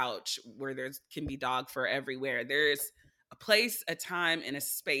my couch where can be dog fur everywhere. There's a place, a time, and a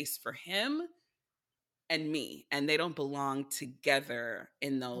space for him and me, and they don't belong together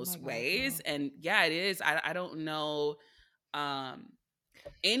in those ways. No. And yeah, it is. I don't know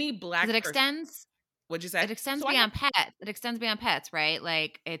any Black. It extends. What'd you say? It extends beyond pets. It extends beyond pets,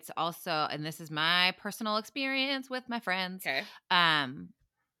 right? It's also, and this is my personal experience with my friends. Okay.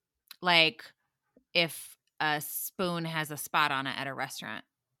 If a spoon has a spot on it at a restaurant,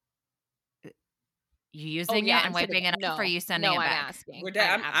 you using it and wiping it off, or are you sending it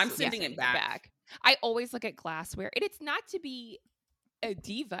back? I'm sending it back. I always look at glassware, and it's not to be a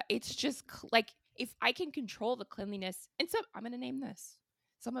diva. It's just if I can control the cleanliness, and I'm going to name this.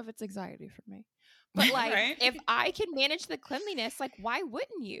 Some of it's anxiety for me, but right? If I can manage the cleanliness, why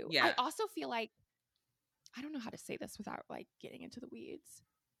wouldn't you? Yeah. I also feel I don't know how to say this without getting into the weeds.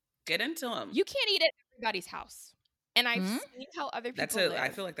 Get into them. You can't eat at everybody's house, and I've seen how other people live. I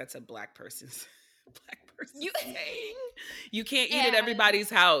feel like that's a Black person's. Saying you can't eat at everybody's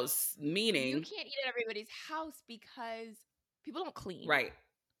house, meaning you can't eat at everybody's house because people don't clean. Right.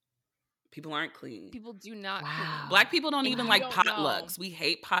 People aren't clean. People do not clean. Black people don't even like potlucks. We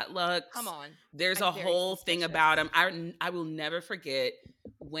hate potlucks. Come on. There's a whole thing about them. I will never forget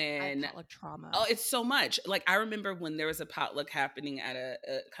when potluck trauma. Oh, it's so much. I remember when there was a potluck happening at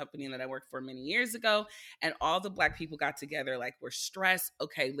a company that I worked for many years ago, and all the Black people got together, we're stressed.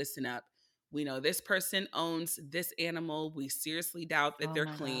 Okay, listen up. we know this person owns this animal. We seriously doubt that Oh they're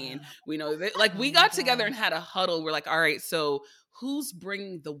my clean. God. We know that, like, Oh we my got together God. and had a huddle. We're like, all right, so who's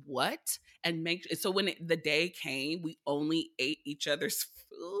bringing the what? And so when the day came, we only ate each other's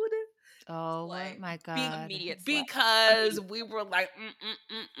food. Oh Like, my God. immediate slap. Because we were like,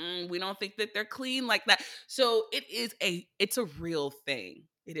 we don't think that they're clean like that. So it's a real thing.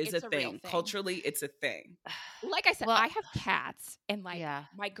 It is It's a a real thing. thing. Culturally, it's a thing. Like I said, Well, I have cats, and like yeah.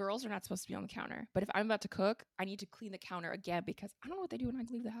 my girls are not supposed to be on the counter. But if I'm about to cook, I need to clean the counter again because I don't know what they do when I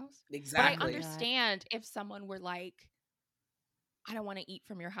leave the house. Exactly. But I understand if someone were like, I don't want to eat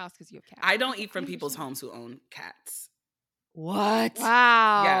from your house because you have cats. I don't eat from I people's understand. homes who own cats. What?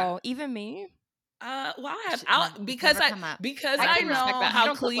 Wow. Even me? Well, It's because never come up. I I can know respect that. I how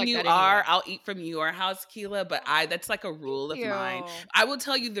don't cook clean like you that are. anyway. I'll eat from your house, Keela, but that's like a rule of mine. You. I will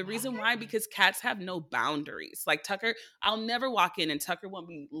tell you the reason why, because cats have no boundaries. Like Tucker, I'll never walk in and Tucker won't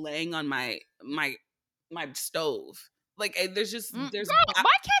be laying on my stove. Like there's just there's Girl,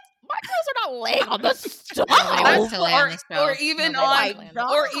 my girls are not laying on the stove. Nobody wants to lay on the stove. or even Nobody Oh wants my to lay on the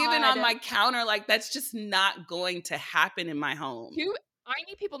God. or even on my counter. Like that's just not going to happen in my home. I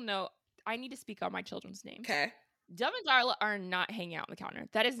need people to know. I need to speak on my children's names. Okay. Dove and Darla are not hanging out on the counter.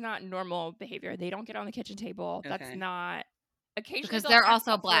 That is not normal behavior. They don't get on the kitchen table. That's Okay. not. Occasionally, Because they'll they're ask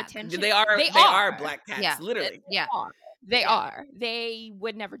also us for black. attention. They are black cats, Yeah. literally. Yeah. They are. They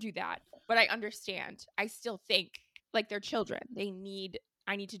would never do that. But I understand. I still think like they're children.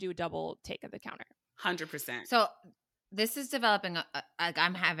 I need to do a double take of the counter. 100%. So this is developing. Like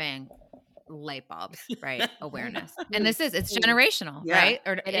I'm having light bulbs, right? Awareness, and it's generational, Yeah, right?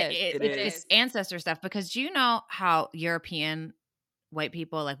 Or It it's is. ancestor stuff. Because do you know how European white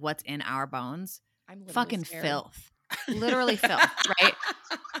people, like what's in our bones? I'm literally Fucking scared. filth, literally filth, right?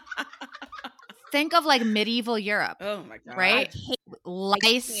 Think of like medieval Europe. Oh my God. Right?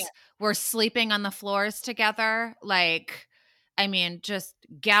 Lice can't. were sleeping on the floors together. Like, I mean, just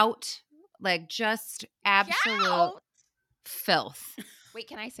gout, like just absolute Gout? filth. Wait,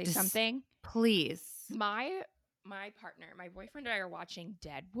 can I say Just- something? Please. My partner, my boyfriend and I are watching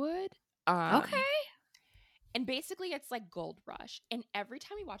Deadwood. Okay. And basically it's like Gold Rush. And every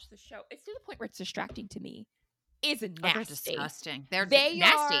time we watch the show, it's to the point where it's distracting to me. It's nasty. They're disgusting. They're They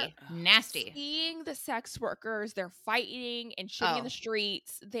nasty. are Nasty. Seeing the sex workers, they're fighting and shitting in Oh. the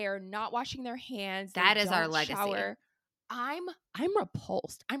streets. They're not washing their hands. That They is our don't legacy. shower. I'm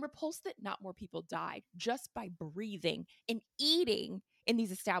repulsed. I'm repulsed that not more people died just by breathing and eating in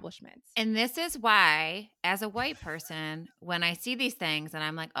these establishments. And this is why, as a white person, when I see these things and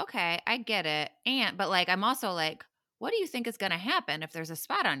I'm like, okay, I get it. But like, I'm also like, what do you think is going to happen if there's a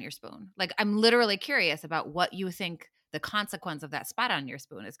spot on your spoon? Like, I'm literally curious about what you think the consequence of that spot on your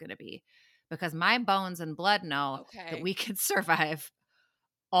spoon is going to be. Because my bones and blood know that we can survive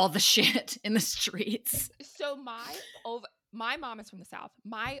all the shit in the streets. So my mom is from the South.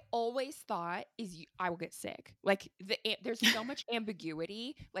 My always thought is I will get sick. Like there's so much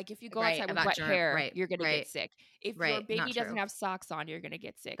ambiguity. Like if you go outside with wet hair, you're gonna get sick. If your baby doesn't have socks on, you're gonna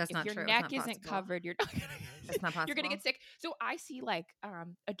get sick. That's if not your true. neck isn't covered, you're not gonna get That's sick. not possible. You're gonna get sick. So I see like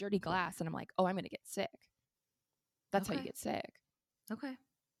a dirty glass and I'm like, oh, I'm gonna get sick. That's how you get sick. Okay.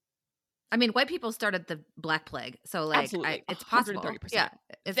 I mean, white people started the Black Plague, so like Absolutely. it's possible. 130%. Yeah,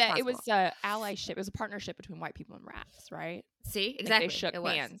 it's possible. It was allyship. It was a partnership between white people and rats, right? See, exactly. Like they shook it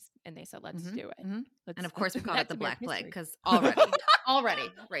was. hands and they said, "Let's do it." Mm-hmm. Let's, And of course, we called it the Black Plague because because already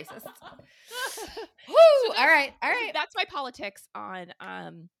racist. Woo! All right. That's my politics on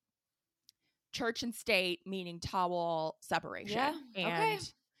church and state, meaning towel separation. Yeah. And Okay.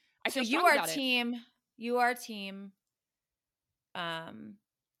 I So feel you strong are about it. team. You are team.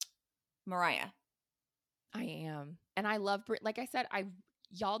 Mariah. I am, and I love like I said,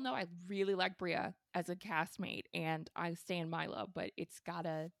 y'all know I really like Bria as a castmate, and I stand Milo, but it's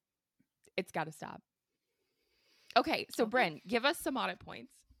gotta stop. Okay, so Bryn, give us some audit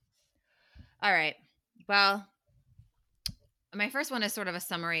points. All right. Well, my first one is sort of a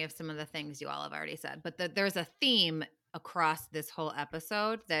summary of some of the things you all have already said, but there's a theme across this whole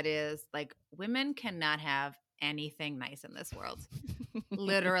episode that is like women cannot have anything nice in this world.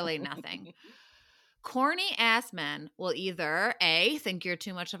 Literally nothing. Corny ass men will either A, think you're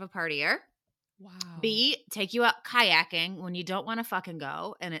too much of a partier. Wow. B, take you out kayaking when you don't want to fucking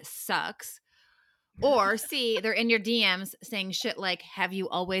go and it sucks. Or C, they're in your DMs saying shit like, have you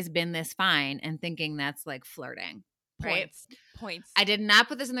always been this fine? And thinking that's like flirting. Right? Points. I did not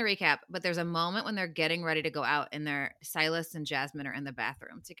put this in the recap, but there's a moment when they're getting ready to go out and Silas and Jasmine are in the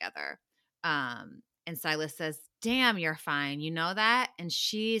bathroom together. And Silas says, damn, you're fine. You know that? And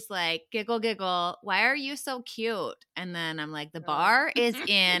she's like, giggle, giggle. Why are you so cute? And then I'm like, the bar is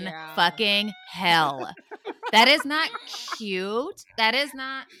in Yeah. fucking hell. That is not cute. That is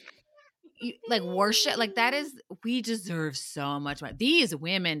not like worship. Like that is, we deserve so much more. These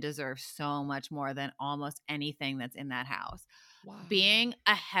women deserve so much more than almost anything that's in that house. Wow. Being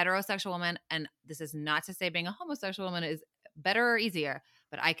a heterosexual woman, and this is not to say being a homosexual woman is better or easier,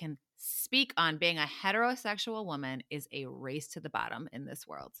 but I can speak on being a heterosexual woman is a race to the bottom in this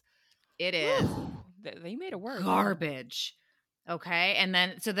world. It is They made it work. garbage. Okay. And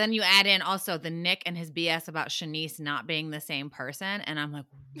then, so then you add in also the Nick and his BS about Shanice not being the same person. And I'm like,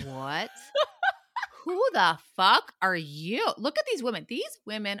 what? Who the fuck are you? Look at these women. These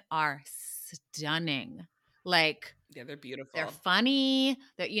women are stunning. Like, Yeah, they're beautiful. they're funny.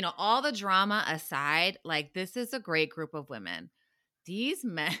 They're, you know, all the drama aside, like this is a great group of women. These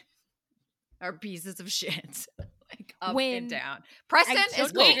men are pieces of shit. Like up and down. Preston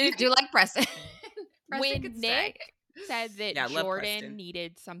is cool. I do like Preston. When Nick said that Yeah, I love Jordan Preston.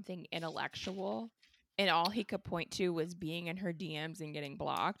 needed something intellectual and all he could point to was being in her DMs and getting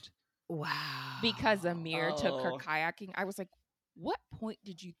blocked. Wow. Because Amir took her Oh. kayaking. I was like, what point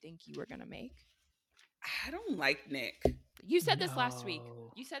did you think you were going to make? I don't like Nick. You said this last week.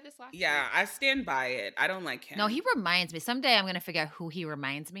 No. You said this last week. Yeah, I stand by it. I don't like him. No, he reminds me. Someday I'm going to figure out who he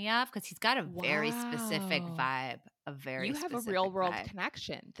reminds me of because he's got a very specific Wow. vibe. A very You have a specific real world vibe.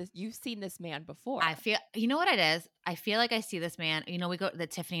 connection. You've seen this man before. I feel, you know what it is? I feel like I see this man. You know,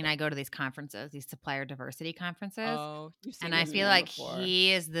 Tiffany and I go to these conferences, these supplier diversity conferences. Oh, you've seen and I this feel man like before.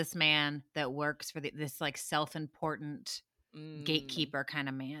 he is this man that works for this like self-important gatekeeper kind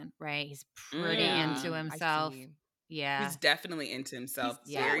of man, right? He's pretty Yeah, into I himself. see. Yeah. He's definitely into himself.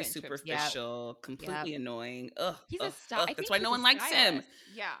 He's so Very into himself. superficial, completely annoying. Ugh. He's ugh, a style. ugh. That's why no one likes him.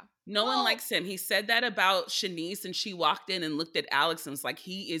 Yeah. No one likes him. He said that about Shanice, and she walked in and looked at Alex and was like,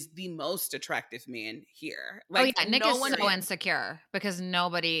 he is the most attractive man here. Like, oh yeah, Nick no is one so insecure because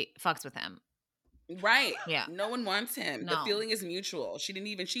nobody fucks with him. Right. Yeah. No one wants him. No. The feeling is mutual.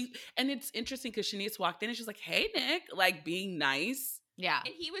 And it's interesting because Shanice walked in and she's like, hey, Nick, like being nice. Yeah.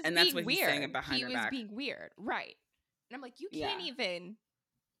 And he was And being that's what weird. he's saying behind he her was back. being weird. Right. And I'm like, you Yeah. can't even.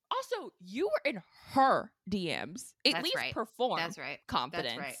 Also, you were in her DMs. At That's least right. perform That's right.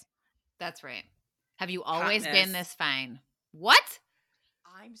 confidence. That's right. That's right. Have you always Hotness. been this fine? What?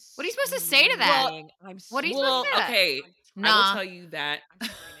 I'm What are you supposed to say to that? screaming. I'm What are you Well, supposed to say? okay. I will Nah. tell you that I'm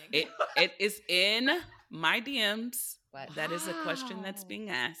screaming. it is in my DMs. What? That is a question that's being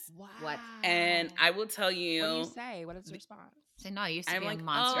asked. Wow. What? And I will tell you. What do you say? What is the response? Say no. You used to I'm be like, a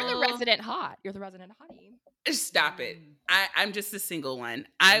monster. You're the Oh. resident hot. You're the resident hottie. Stop it. I'm just a single one.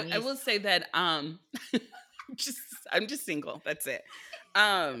 At I will least. say that I'm just single. That's it.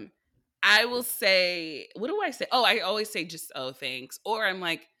 I will say, what do I say? Oh, I always say just, oh, thanks. Or I'm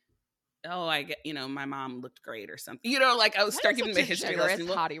like, oh, I get, my mom looked great or something. Like I was start giving my history lesson.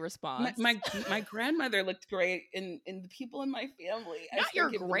 Well, hottie response. my grandmother looked great, and the people in my family. I Not start your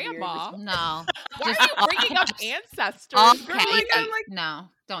giving weird grandma. responses. No. Why are you bringing up ancestors? Okay. I'm like, no.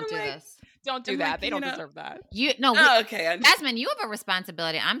 Don't I'm do like- this. Don't do I'm that. like, They you don't know- deserve that. Oh, okay. Jasmine, you have a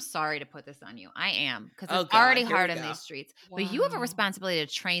responsibility. I'm sorry to put this on you. I am because Oh, it's God, already here hard we in go. these streets. But you have a Wow. responsibility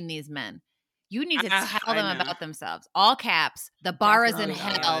to train these men. You need to I tell them know. about themselves. All caps. The bar is in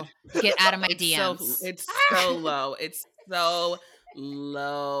Definitely. hell. Get out of my It's DMs. it's so low. It's so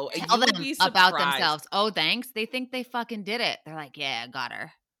low. Tell You would them be about surprised. themselves. Oh, thanks. They think they fucking did it. They're like, yeah, I got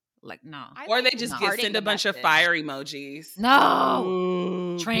her. Like, no. Or they just imparting send the a bunch of message. fire emojis.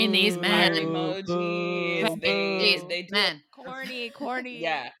 No. Train these Fire men. emojis. They do Men. Corny.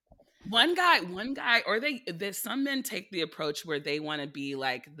 Yeah. One guy, or some men take the approach where they want to be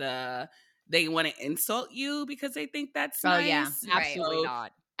like they want to insult you because they think that's Oh, nice. yeah. Absolutely So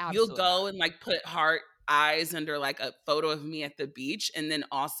not. Absolutely You'll go and like put heart eyes under like a photo of me at the beach, and then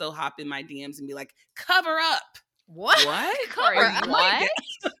also hop in my DMs and be like, cover up. What? What? Cover Are up? you like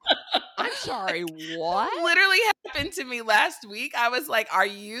What? I'm sorry. What? Literally happened to me last week. I was like, are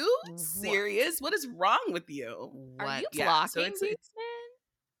you serious? What is wrong with you? What? Are you Yeah, blocking so it's- these it's- men?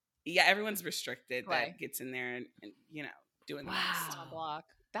 Yeah, everyone's restricted Right. that gets in there and doing the Wow. most. On block.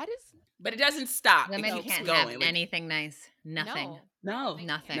 That is But it doesn't stop. Women it keeps can't going. have Like, anything nice. Nothing. no.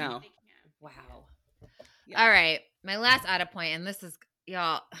 Nothing. No. Wow. Yeah. All right. My last audit point, and this is,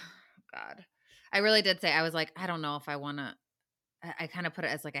 y'all, oh God. I really did say, I was like, I don't know if I want to, I kind of put it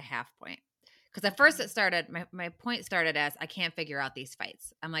as like a half point. Because at first it started, my point started as I can't figure out these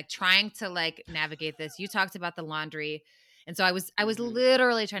fights. I'm like trying to like navigate this. You talked about the laundry. And so I was Mhm.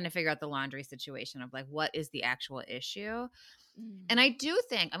 literally trying to figure out the laundry situation of like, what is the actual issue? And I do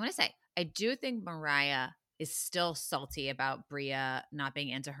think, I'm going to say, I do think Mariah is still salty about Bria not being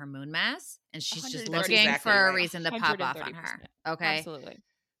into her moon mass, and she's just 130%. looking Exactly for a right. reason to pop off on her. 130%. Okay, Absolutely.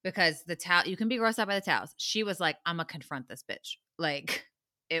 because the towel, you can be grossed out by the towels. She was like, "I'm gonna confront this bitch." Like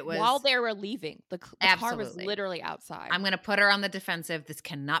it was While they were leaving, the car was Absolutely. literally outside. I'm gonna put her on the defensive. This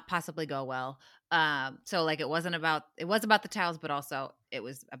cannot possibly go well. So like it was about the towels, but also it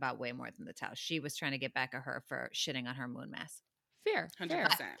was about way more than the towels. She was trying to get back at her for shitting on her moon mass. Fair.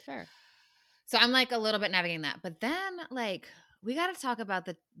 100%. Fair. So I'm like a little bit navigating that. But then like we gotta talk about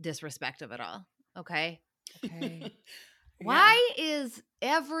the disrespect of it all. Okay. Okay. Why is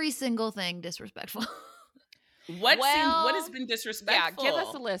every single thing disrespectful? What Well, has been Yeah, disrespectful? give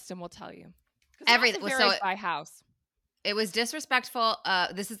us a list and we'll tell you. 'Cause Every- it so varies it- by house. It was disrespectful.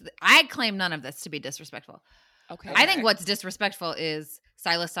 I claim none of this to be disrespectful. Okay. I think what's disrespectful is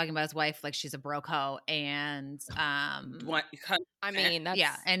Silas talking about his wife like she's a broke hoe, and What- I mean, that's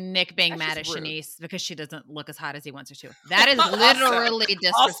and Nick being that's mad at just rude. Shanice because she doesn't look as hot as he wants her to. That is Also- literally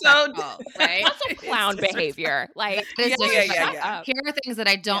disrespectful, right? also It's clown disrespectful. behavior. Like, That is Yeah, disrespectful. yeah. up. Here are things that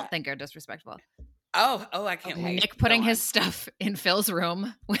I don't Yeah. think are disrespectful. Oh, I can't Okay. wait. Nick putting Go his on. stuff in Phil's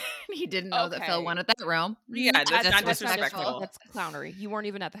room when he didn't know that Phil Okay. wanted that room. Yeah, that's not not disrespectful. That's clownery. You weren't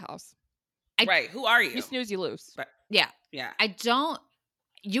even at the house. Right. Who are You you? snooze, you lose. Yeah. Yeah. I don't.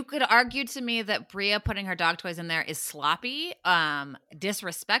 You could argue to me that Bria putting her dog toys in there is sloppy.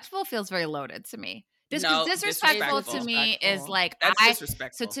 Disrespectful feels very loaded to me. No, Disrespectful to disrespectful. me is like That's So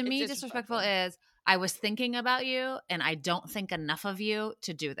disrespectful. to me, It's disrespectful disrespectful. is I was thinking about you, and I don't think enough of you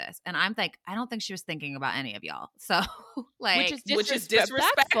to do this. And I'm like, I don't think she was thinking about any of y'all. So like, Which is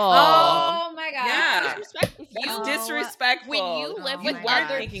disrespectful. oh my god, Yeah. Disrespectful. That's Oh, disrespectful. When you live Oh with my God.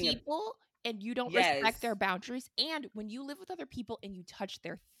 other Thinking of- people and you don't Yes. respect their boundaries, and when you live with other people and you touch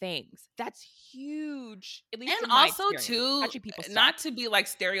their things, that's huge. At least in And my also experience. too, Touching people's not stuff. to be like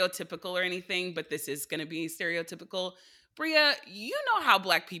stereotypical or anything, but this is going to be stereotypical. Bria, you know how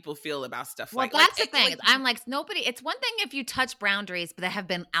Black people feel about stuff Well, like that's like, the thing. like, I'm like, nobody, it's one thing if you touch boundaries that have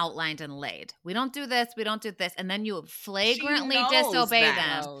been outlined and laid. We don't do this, we don't do this. And then you flagrantly knows disobey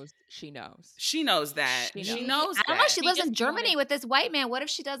that. them. She knows. she knows that. She She knows. knows I don't know. that. She She lives in just Germany wanted- with this white man. What if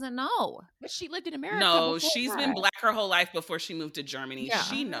she doesn't know? But she lived in America. No, before she's been that. Black her whole life before she moved to Germany. Yeah.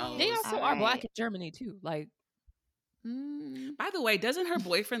 She knows. They also All are Black right. in Germany too. Like, Mm. By the way, doesn't her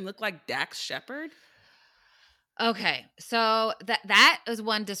boyfriend look like Dax Shepard? Okay, so that is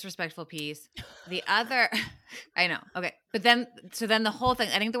one disrespectful piece. The other, I know. Okay, but then the whole thing.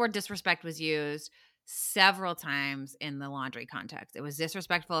 I think the word disrespect was used several times in the laundry context. It was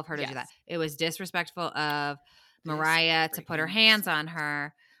disrespectful of her to do that. Yes. It was disrespectful of This Mariah to put her freaking hands on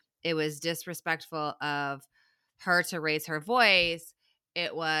her. It was disrespectful of her to raise her voice.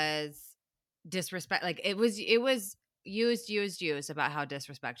 It was disrespect. Like it was used about how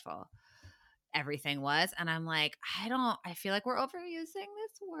disrespectful everything was. And I'm like, I feel like we're overusing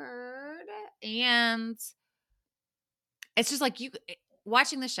this word. And it's just like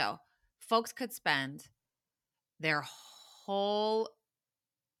watching the show, folks could spend their whole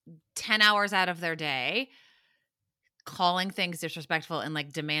 10 hours out of their day calling things disrespectful and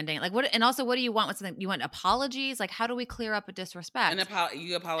like demanding like what, and also what do you want with something? You want apologies? Like how do we clear up a disrespect?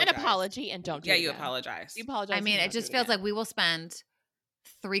 You apologize. an apology and don't do Yeah, it you again. apologize. You apologize. I and mean, don't it do just feels again. like we will spend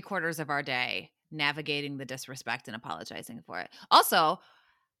 3/4 of our day navigating the disrespect and apologizing for it. Also,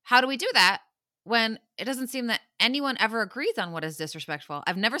 how do we do that when it doesn't seem that anyone ever agrees on what is disrespectful?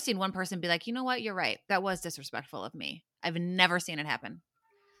 I've never seen one person be like, you know what, you're right. That was disrespectful of me. I've never seen it happen.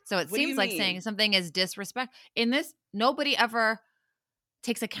 So it What do you seems like mean? saying something is disrespect. In this, nobody ever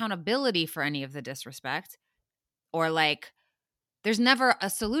takes accountability for any of the disrespect or like there's never a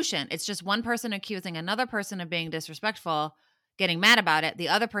solution. It's just one person accusing another person of being disrespectful, getting mad about it, the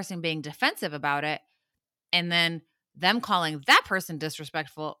other person being defensive about it, and then them calling that person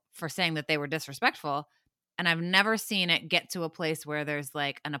disrespectful for saying that they were disrespectful. And I've never seen it get to a place where there's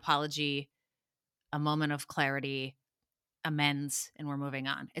like an apology, a moment of clarity, amends, and we're moving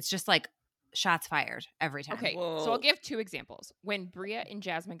on. It's just like shots fired every time. Okay, so Whoa. I'll give 2 examples. When Bria and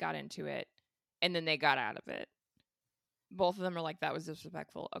Jasmine got into it, and then they got out of it, both of them are like, "That was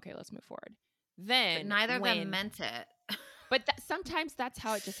disrespectful." Okay, let's move forward. Then But neither of them when- meant it. But sometimes that's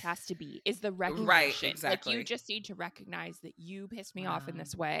how it just has to be. Is the recognition exactly. Like you just need to recognize that you pissed me off in Wow.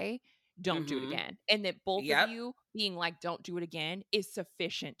 this way. Don't do it Mhm. again, and that both Yep. of you being like, "Don't do it again," is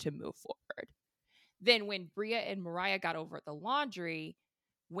sufficient to move forward. Then when Bria and Mariah got over at the laundry,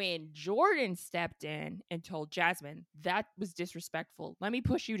 when Jordan stepped in and told Jasmine that was disrespectful. Let me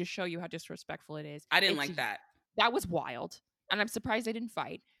push you to show you how disrespectful it is. I didn't It's- like that. That was wild, and I'm surprised they didn't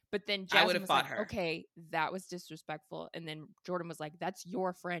fight. But then I Jasmine would've was fought like, her. "Okay, that was disrespectful." And then Jordan was like, "That's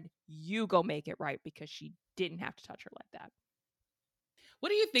your friend. You go make it right because she didn't have to touch her like that. What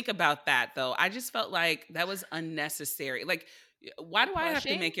do you think about that, though? I just felt like that was unnecessary. Like, why do I have to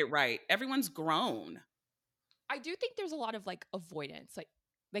Pushing? make it right? Everyone's grown. I do think there's a lot of like avoidance,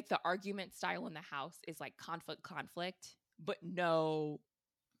 like the argument style in the house is like conflict, but no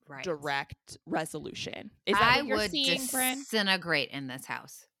direct resolution. Is that what you're seeing, Bryn? Disintegrate in this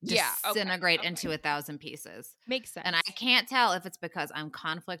house. Yeah, Disintegrate into 1,000 pieces. Makes sense. And I can't tell if it's because I'm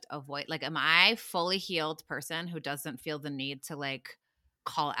conflict avoid. Like, am I fully healed person who doesn't feel the need to like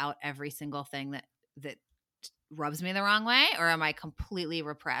call out every single thing that rubs me the wrong way, or am I completely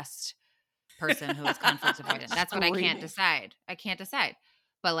repressed person who is conflict avoidant? That's what I can't decide.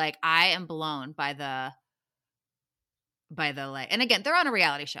 But like, I am blown by the like, and again, they're on a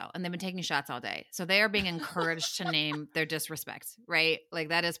reality show and they've been taking shots all day, so they are being encouraged to name their disrespect, right? Like,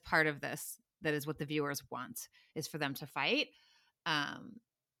 that is part of this. That is what the viewers want, is for them to fight.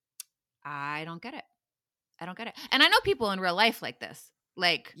 I don't get it. And I know people in real life like this.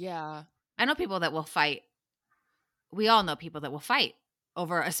 Like, yeah, I know people that will fight. We all know people that will fight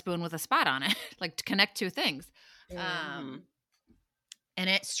over a spoon with a spot on it, like to connect two things. And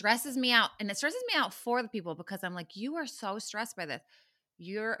it stresses me out. And it stresses me out for the people, because I'm like, you are so stressed by this.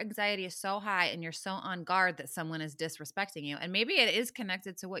 Your anxiety is so high and you're so on guard that someone is disrespecting you. And maybe it is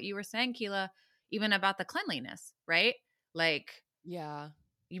connected to what you were saying, Keela, even about the cleanliness, right? Like, yeah,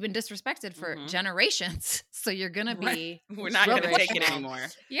 you've been disrespected for generations. So you're going to be, we're not going to take it anymore.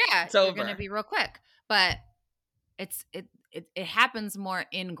 Yeah. It's over. You're going to be real quick. But it happens more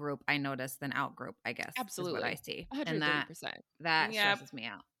in group, I notice, than out group, I guess. Absolutely. Is what I see. 130%. And that stresses me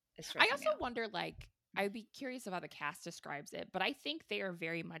out. I also wonder, like, I'd be curious of how the cast describes it, but I think they are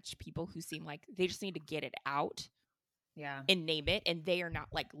very much people who seem like they just need to get it out. Yeah. And name it. And they are not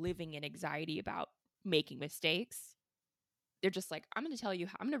like living in anxiety about making mistakes. They're just like, I'm going to tell you,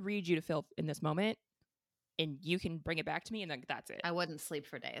 I'm going to read you to Phil in this moment, and you can bring it back to me, and then that's it. I wouldn't sleep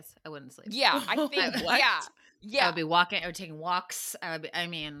for days. I wouldn't sleep. Yeah, I think. Yeah. I would be walking or taking walks. I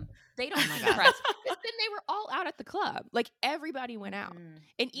mean, they don't stress. But then they were all out at the club. Like, everybody went out.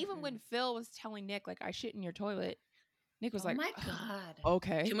 And even when Phil was telling Nick, like, I shit in your toilet, Nick was like, oh my God.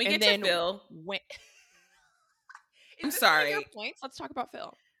 Okay. Can we get to Phil? I'm sorry. Points? Let's talk about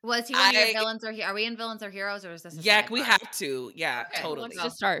Phil. Was he one of your villains or are we in villains or heroes, or is this a we have to. Yeah, okay, totally.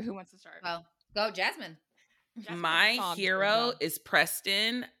 Who wants to start? Well, go Jasmine. My hero is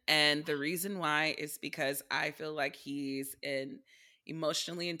Preston, and the reason why is because I feel like he's an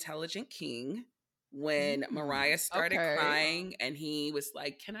emotionally intelligent king. When Mariah started crying and he was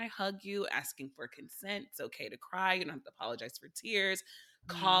like, can I hug you? Asking for consent. It's okay to cry. You don't have to apologize for tears.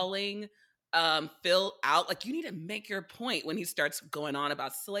 Calling Phil out. Like, you need to make your point when he starts going on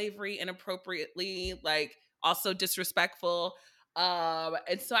about slavery inappropriately, like also disrespectful.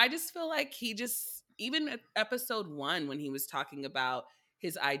 And so I just feel like he just, even at episode 1, when he was talking about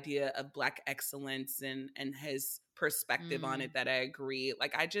his idea of Black excellence and his perspective on it, that I agree.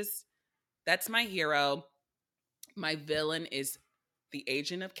 Like, that's my hero. My villain is the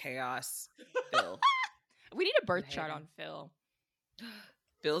agent of chaos, Phil. We need a birth chart on Phil.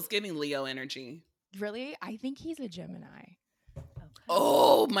 Phil's giving Leo energy. Really? I think he's a Gemini. Okay.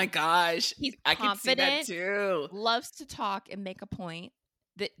 Oh my gosh. He's I can see that too. Loves to talk and make a point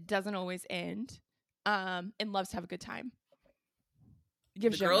that doesn't always end. And loves to have a good time. The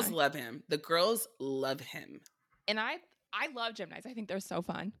girls love him. And I love Geminis. I think they're so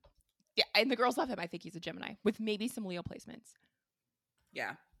fun. Yeah, and the girls love him. I think he's a Gemini with maybe some Leo placements.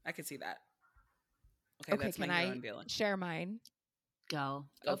 Yeah, I can see that. Okay, that's can my I share mine? Go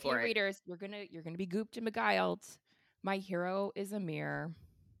for it. Readers, you're gonna be gooped and beguiled. My hero is Amir.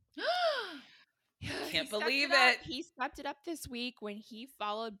 Can't believe it. He stepped it up this week when he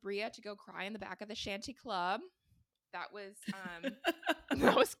followed Bria to go cry in the back of the Shanty Club. That was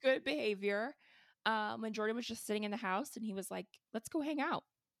that was good behavior. When Jordan was just sitting in the house and he was like, let's go hang out.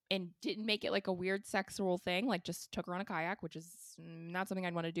 And didn't make it like a weird sexual thing, like just took her on a kayak, which is not something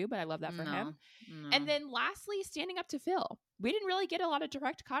I'd want to do, but I love that for him. No. And then lastly, standing up to Phil. We didn't really get a lot of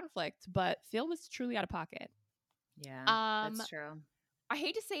direct conflict, but Phil was truly out of pocket. Yeah, that's true. I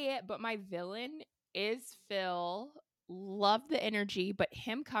hate to say it, but my villain is Phil. Love the energy, but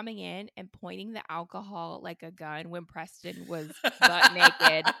him coming in and pointing the alcohol like a gun when Preston was butt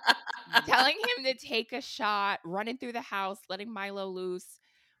naked, telling him to take a shot, running through the house, letting Milo loose.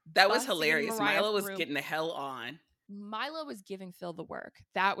 That was hilarious. Milo was getting the hell on. Milo was giving Phil the work.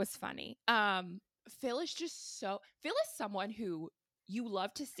 That was funny. Phil is someone who you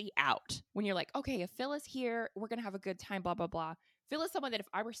love to see out when you're like, okay, if Phil is here, we're going to have a good time, blah, blah, blah. Phil is someone that if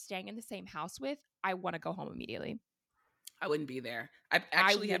I were staying in the same house with, I want to go home immediately. I wouldn't be there. I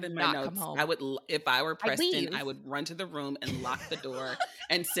actually have in my not come notes, home. I would, if I were I'd Preston, leave. I would run to the room and lock the door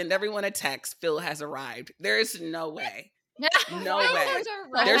and send everyone a text, Phil has arrived. There is no way. No way.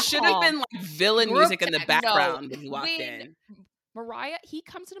 There should have been like villain Group music in the text. background when he walked When in. Mariah, he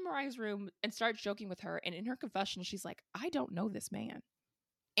comes into Mariah's room and starts joking with her, and in her confessional, she's like, I don't know this man.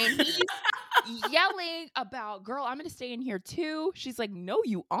 And he's yelling about, girl, I'm going to stay in here too. She's like, no,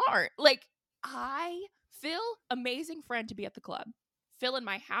 you aren't. Like, Phil, amazing friend to be at the club. Phil in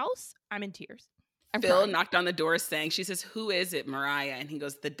my house, I'm in tears. Phil crying. knocked on the door saying, she says, who is it, Mariah? And he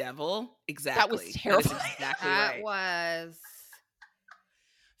goes, the devil. Exactly. That was terrible. That is exactly That right. was.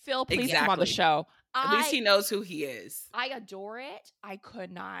 Phil, please come on the show. At least he knows who he is. I adore it. I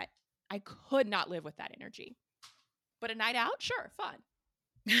could not live with that energy. But a night out, sure, fun.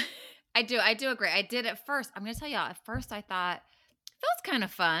 I do agree. I did at first. I'm going to tell y'all, at first I thought, Phil's kind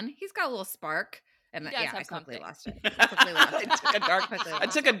of fun. He's got a little spark. And He does have I quickly something. lost it. I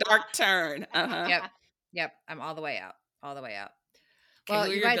took a dark turn. Uh-huh. Yep. I'm all the way out. Okay, Well, who are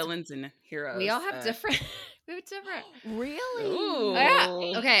you your guys, villains and heroes? we all have different. We have different. Really? Ooh. Oh,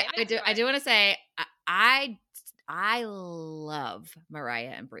 yeah. Okay. Give it to I do us. want to say I love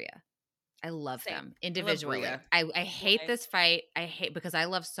Mariah and Bria. I love Same. them individually. Bria. I hate Right. this fight. I hate because I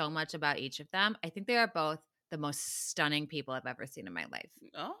love so much about each of them. I think they are both the most stunning people I've ever seen in my life.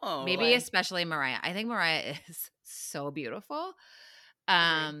 Oh. Maybe especially Mariah. I think Mariah is so beautiful.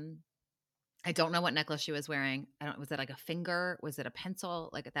 I don't know what necklace she was wearing. Was it like a finger? Was it a pencil?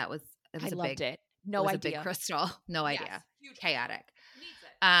 Like it was I a loved big, it. No it was idea. a big crystal. No Yes. idea. Huge. Chaotic. Needs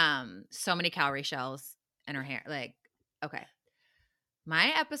it. So many cowrie shells in her hair. Like, okay.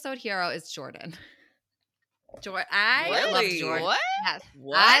 My episode hero is Jordan. I love Really? Jordan. What? Yes.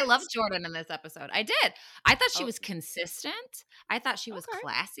 What? I love Jordan in this episode. I did. I thought she Oh. was consistent. I thought she was Okay.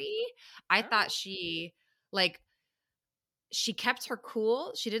 classy. I All thought right. she kept her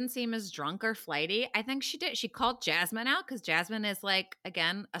cool. She didn't seem as drunk or flighty. I think she did. She called Jasmine out because Jasmine is like,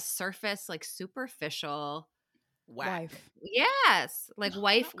 again, a surface, like superficial. Whack. Wife. Yes. Like No,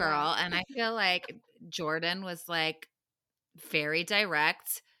 wife not girl. wife. And I feel like Jordan was like very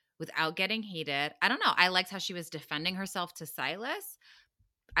direct without getting heated. I don't know. I liked how she was defending herself to Silas.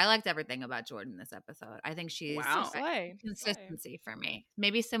 I liked everything about Jordan this episode. I think she's Wow. Slay. consistency for me.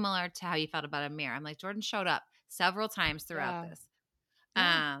 Maybe similar to how you felt about Amir. I'm like, Jordan showed up several times throughout Yeah. this.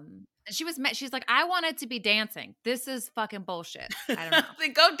 Yeah. And she's like, I wanted to be dancing. This is fucking bullshit. I don't know.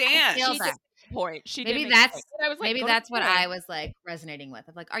 Then go dance. feel She that. did point. She Maybe did make a that's point. And I was like, maybe go to that's what bed. I was like resonating with.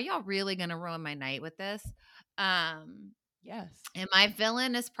 Of like, are y'all really gonna ruin my night with this? Yes. And my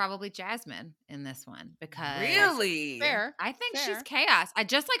villain is probably Jasmine in this one because Really? Fair. I think she's Fair. chaos. I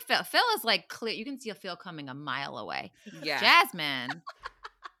just like Phil. Phil is like clear. You can see Phil coming a mile away. Yeah. Jasmine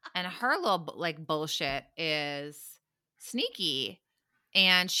and her little like bullshit is sneaky,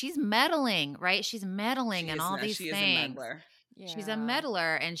 and she's meddling, right? She's meddling in all these She is a things. meddler. She's a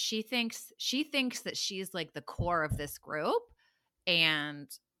meddler, and she thinks that she's like the core of this group, and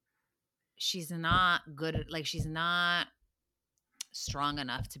she's not good. Like she's not strong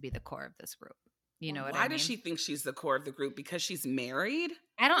enough to be the core of this group. You know what I Why mean? does she think she's the core of the group? Because she's married?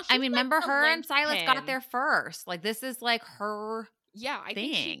 I don't. I She's mean, like remember the her and Silas got linchpin. there first. Like this is like her. Yeah, I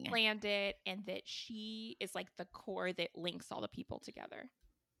think she thing. planned it, and that she is like the core that links all the people together.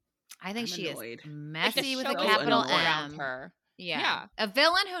 I think I'm she annoyed. is Like the messy with a show capital annoyed. around M. her. Yeah. Yeah. A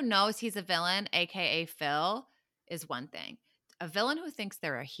villain who knows he's a villain, aka Phil, is one thing. A villain who thinks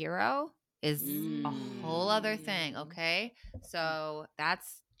they're a hero is a whole other thing. Okay, so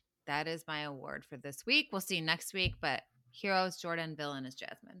that is my award for this week. We'll see you next week. But heroes, Jordan. Villain is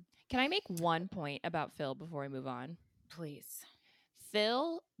Jasmine. Can I make one point about Phil before we move on? Please.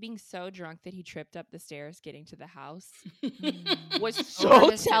 Phil being so drunk that he tripped up the stairs getting to the house was Over so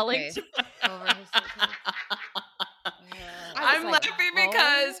his telling. suitcase. To Over his suitcase. I was I'm like, laughing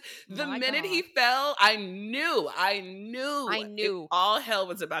because oh the my minute he God. fell, I knew all hell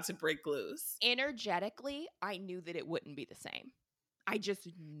was about to break loose. Energetically, I knew that it wouldn't be the same. I just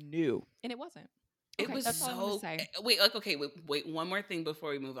knew, and it wasn't. It Okay, was that's all I'm gonna so say. wait, one more thing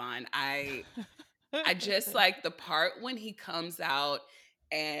before we move on. I just like the part when he comes out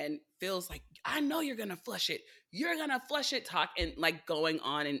and feels like, I know you're gonna flush it. You're gonna flush it, talk and like going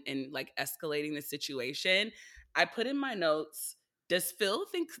on and like escalating the situation. I put in my notes, does Phil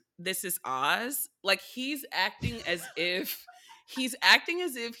think this is Oz? Like he's acting as if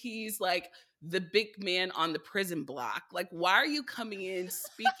he's like the big man on the prison block. Like, why are you coming in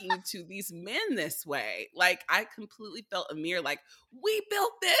speaking to these men this way? Like, I completely felt Amir like, we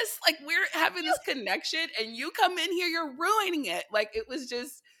built this. Like, we're having this connection and you come in here, you're ruining it. Like, it was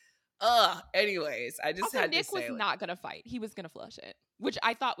just, Anyways, I just Also, had Nick to say, was not going to fight. He was going to flush it, which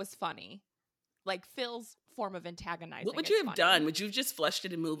I thought was funny. Like, Phil's form of antagonizing. what would is you have funny. done? Would you have just flushed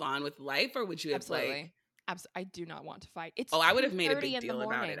it and move on with life, or would you have Absolutely. like? I do not want to fight. It's I would have made a 2:30 big in the deal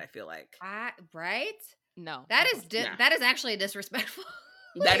about morning. it. I feel like Right? No, That I'm is going to- that is actually disrespectful.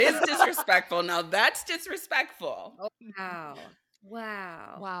 that is disrespectful. Now that's disrespectful. Oh, wow.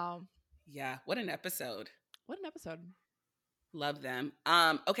 Wow. Wow. Yeah, what an episode. What an episode. Love them.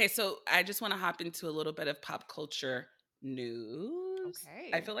 Okay, so I just want to hop into a little bit of pop culture news.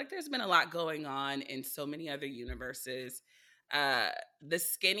 Okay. I feel like there's been a lot going on in so many other universes. The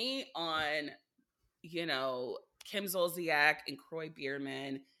skinny on, Kim Zolciak and Croy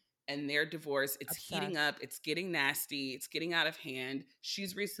Bierman and their divorce, it's heating Obsessed. up, it's getting nasty, it's getting out of hand.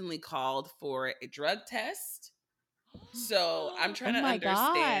 She's recently called for a drug test. So I'm trying to my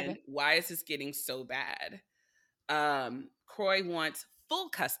understand God. why is this getting so bad? Croy wants full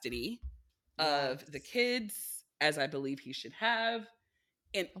custody of the kids, as I believe he should have.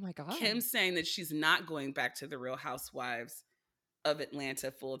 And Oh my God. Kim's saying that she's not going back to the Real Housewives of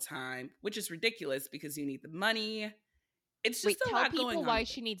Atlanta full time, which is ridiculous because you need the money. It's just a lot going on. Tell people why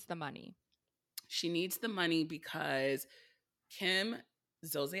she needs the money. She needs the money because Kim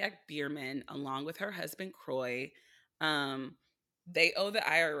Zolciak Bierman, along with her husband Croy, they owe the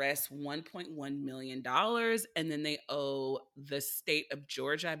IRS $1.1 million, and then they owe the state of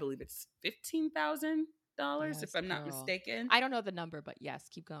Georgia, I believe it's $15,000, if I'm not mistaken. I don't know the number, but yes,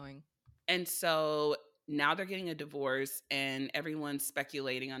 keep going. And so now they're getting a divorce, and everyone's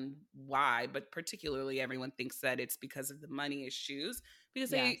speculating on why, but particularly everyone thinks that it's because of the money issues,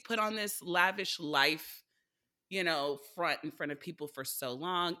 because they put on this lavish life, front in front of people for so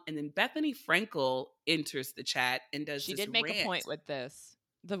long. And then Bethany Frankel enters the chat and does She this did make rant. a point with this.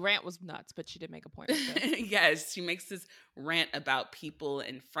 The rant was nuts, but she did make a point with this. Yes, she makes this rant about people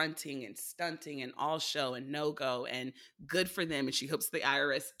and fronting and stunting and all show and no-go and good for them. And she hopes the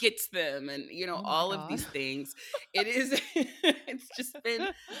IRS gets them and, all of these things. It's just been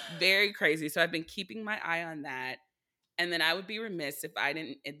very crazy. So I've been keeping my eye on that. And then I would be remiss if I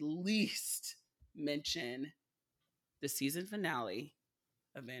didn't at least mention the season finale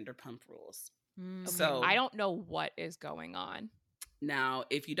of Vanderpump Rules. Okay. So I don't know what is going on. Now,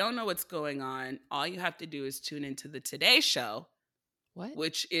 if you don't know what's going on, all you have to do is tune into the Today Show,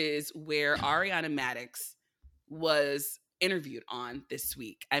 which is where Ariana Madix was interviewed on this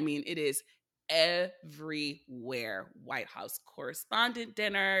week. I mean, it is everywhere. White House correspondent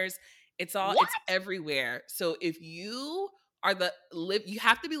dinners. It's everywhere. So if you are you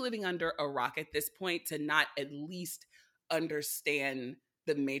have to be living under a rock at this point to not at least understand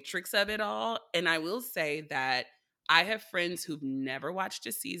the matrix of it all. And I will say that I have friends who've never watched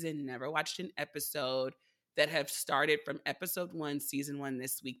a season, never watched an episode, that have started from episode 1, season 1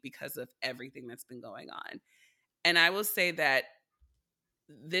 this week because of everything that's been going on. And I will say that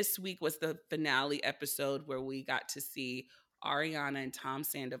this week was the finale episode where we got to see Ariana and Tom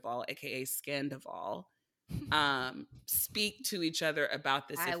Sandoval, aka Scandoval, speak to each other about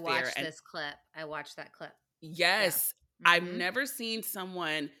this affair. I watched that clip. Yes. Yeah. I've never seen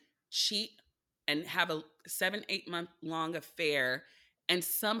someone cheat and have a 7-8 month long affair and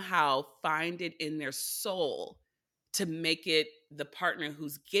somehow find it in their soul to make it the partner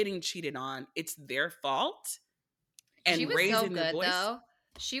who's getting cheated on, it's their fault. And she was raising so good, voice. though.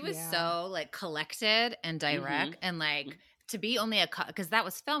 She was so collected and direct, and to be only because that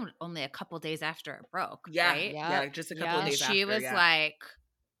was filmed only a couple days after it broke. Yeah, right? Yeah, just a couple of days after. She was like.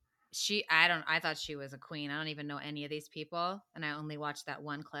 I thought she was a queen. I don't even know any of these people. And I only watched that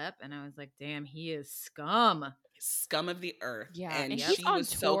one clip and I was like, damn, he is scum. Scum of the earth. Yeah. And she was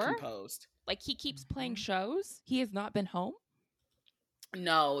so composed. Like, he keeps playing shows. He has not been home.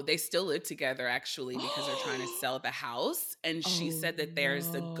 No, they still live together actually because they're trying to sell the house. And she said that there's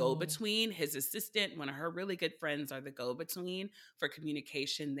the go-between. His assistant, one of her really good friends, are the go-between for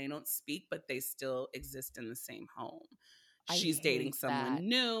communication. They don't speak, but they still exist in the same home. She's dating someone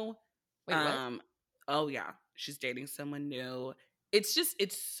new. Wait, what? Oh yeah, she's dating someone new. It's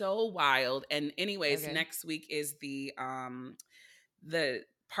so wild. And anyways, next week is the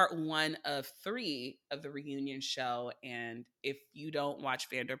part 1 of 3 of the reunion show. And if you don't watch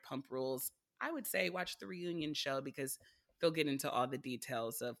Vanderpump Rules, I would say watch the reunion show because they'll get into all the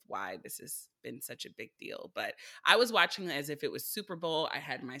details of why this has been such a big deal. But I was watching it as if it was Super Bowl. I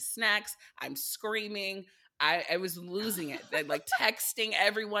had my snacks. I'm screaming. I was losing it. Like texting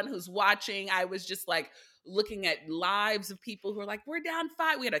everyone who's watching. I was just like looking at lives of people who are like, we're down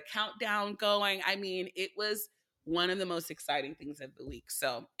 5. We had a countdown going. I mean, it was one of the most exciting things of the week.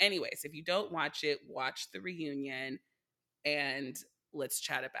 So anyways, if you don't watch it, watch the reunion. And let's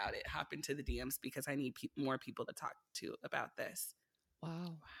chat about it. Hop into the DMs because I need more people to talk to about this.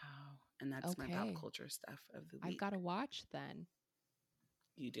 Wow. And that's my pop culture stuff of the week. I've got to watch then.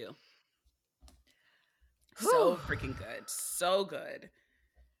 You do. So freaking good. So good.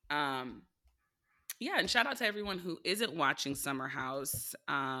 Yeah, and shout out to everyone who isn't watching Summer House,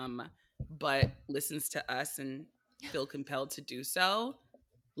 but listens to us and feel compelled to do so.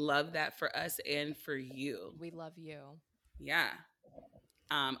 Love that for us and for you. We love you. Yeah.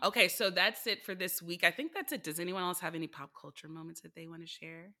 Okay, so that's it for this week. I think that's it. Does anyone else have any pop culture moments that they want to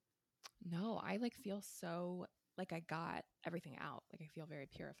share? No, I like feel so like I got everything out. Like I feel very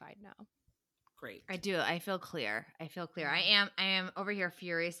purified now. Great. I do. I feel clear. I am over here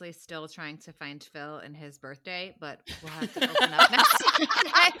furiously still trying to find Phil and his birthday, but we'll have to open up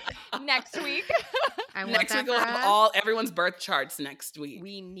next week. Next week we'll have everyone's birth charts next week.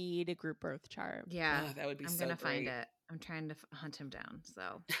 We need a group birth chart. Yeah. Oh, that would be I'm so gonna great. find it. I'm trying to hunt him down.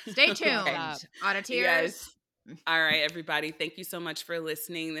 So stay tuned. Auditeers. Yes. All right, everybody. Thank you so much for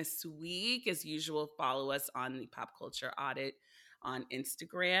listening this week. As usual, follow us on the Pop Culture Audit on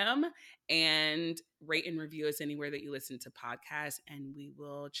Instagram and rate and review us anywhere that you listen to podcasts. And we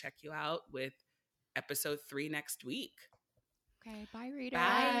will check you out with episode 3 next week. Okay. Bye, readers.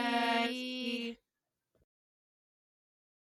 Bye.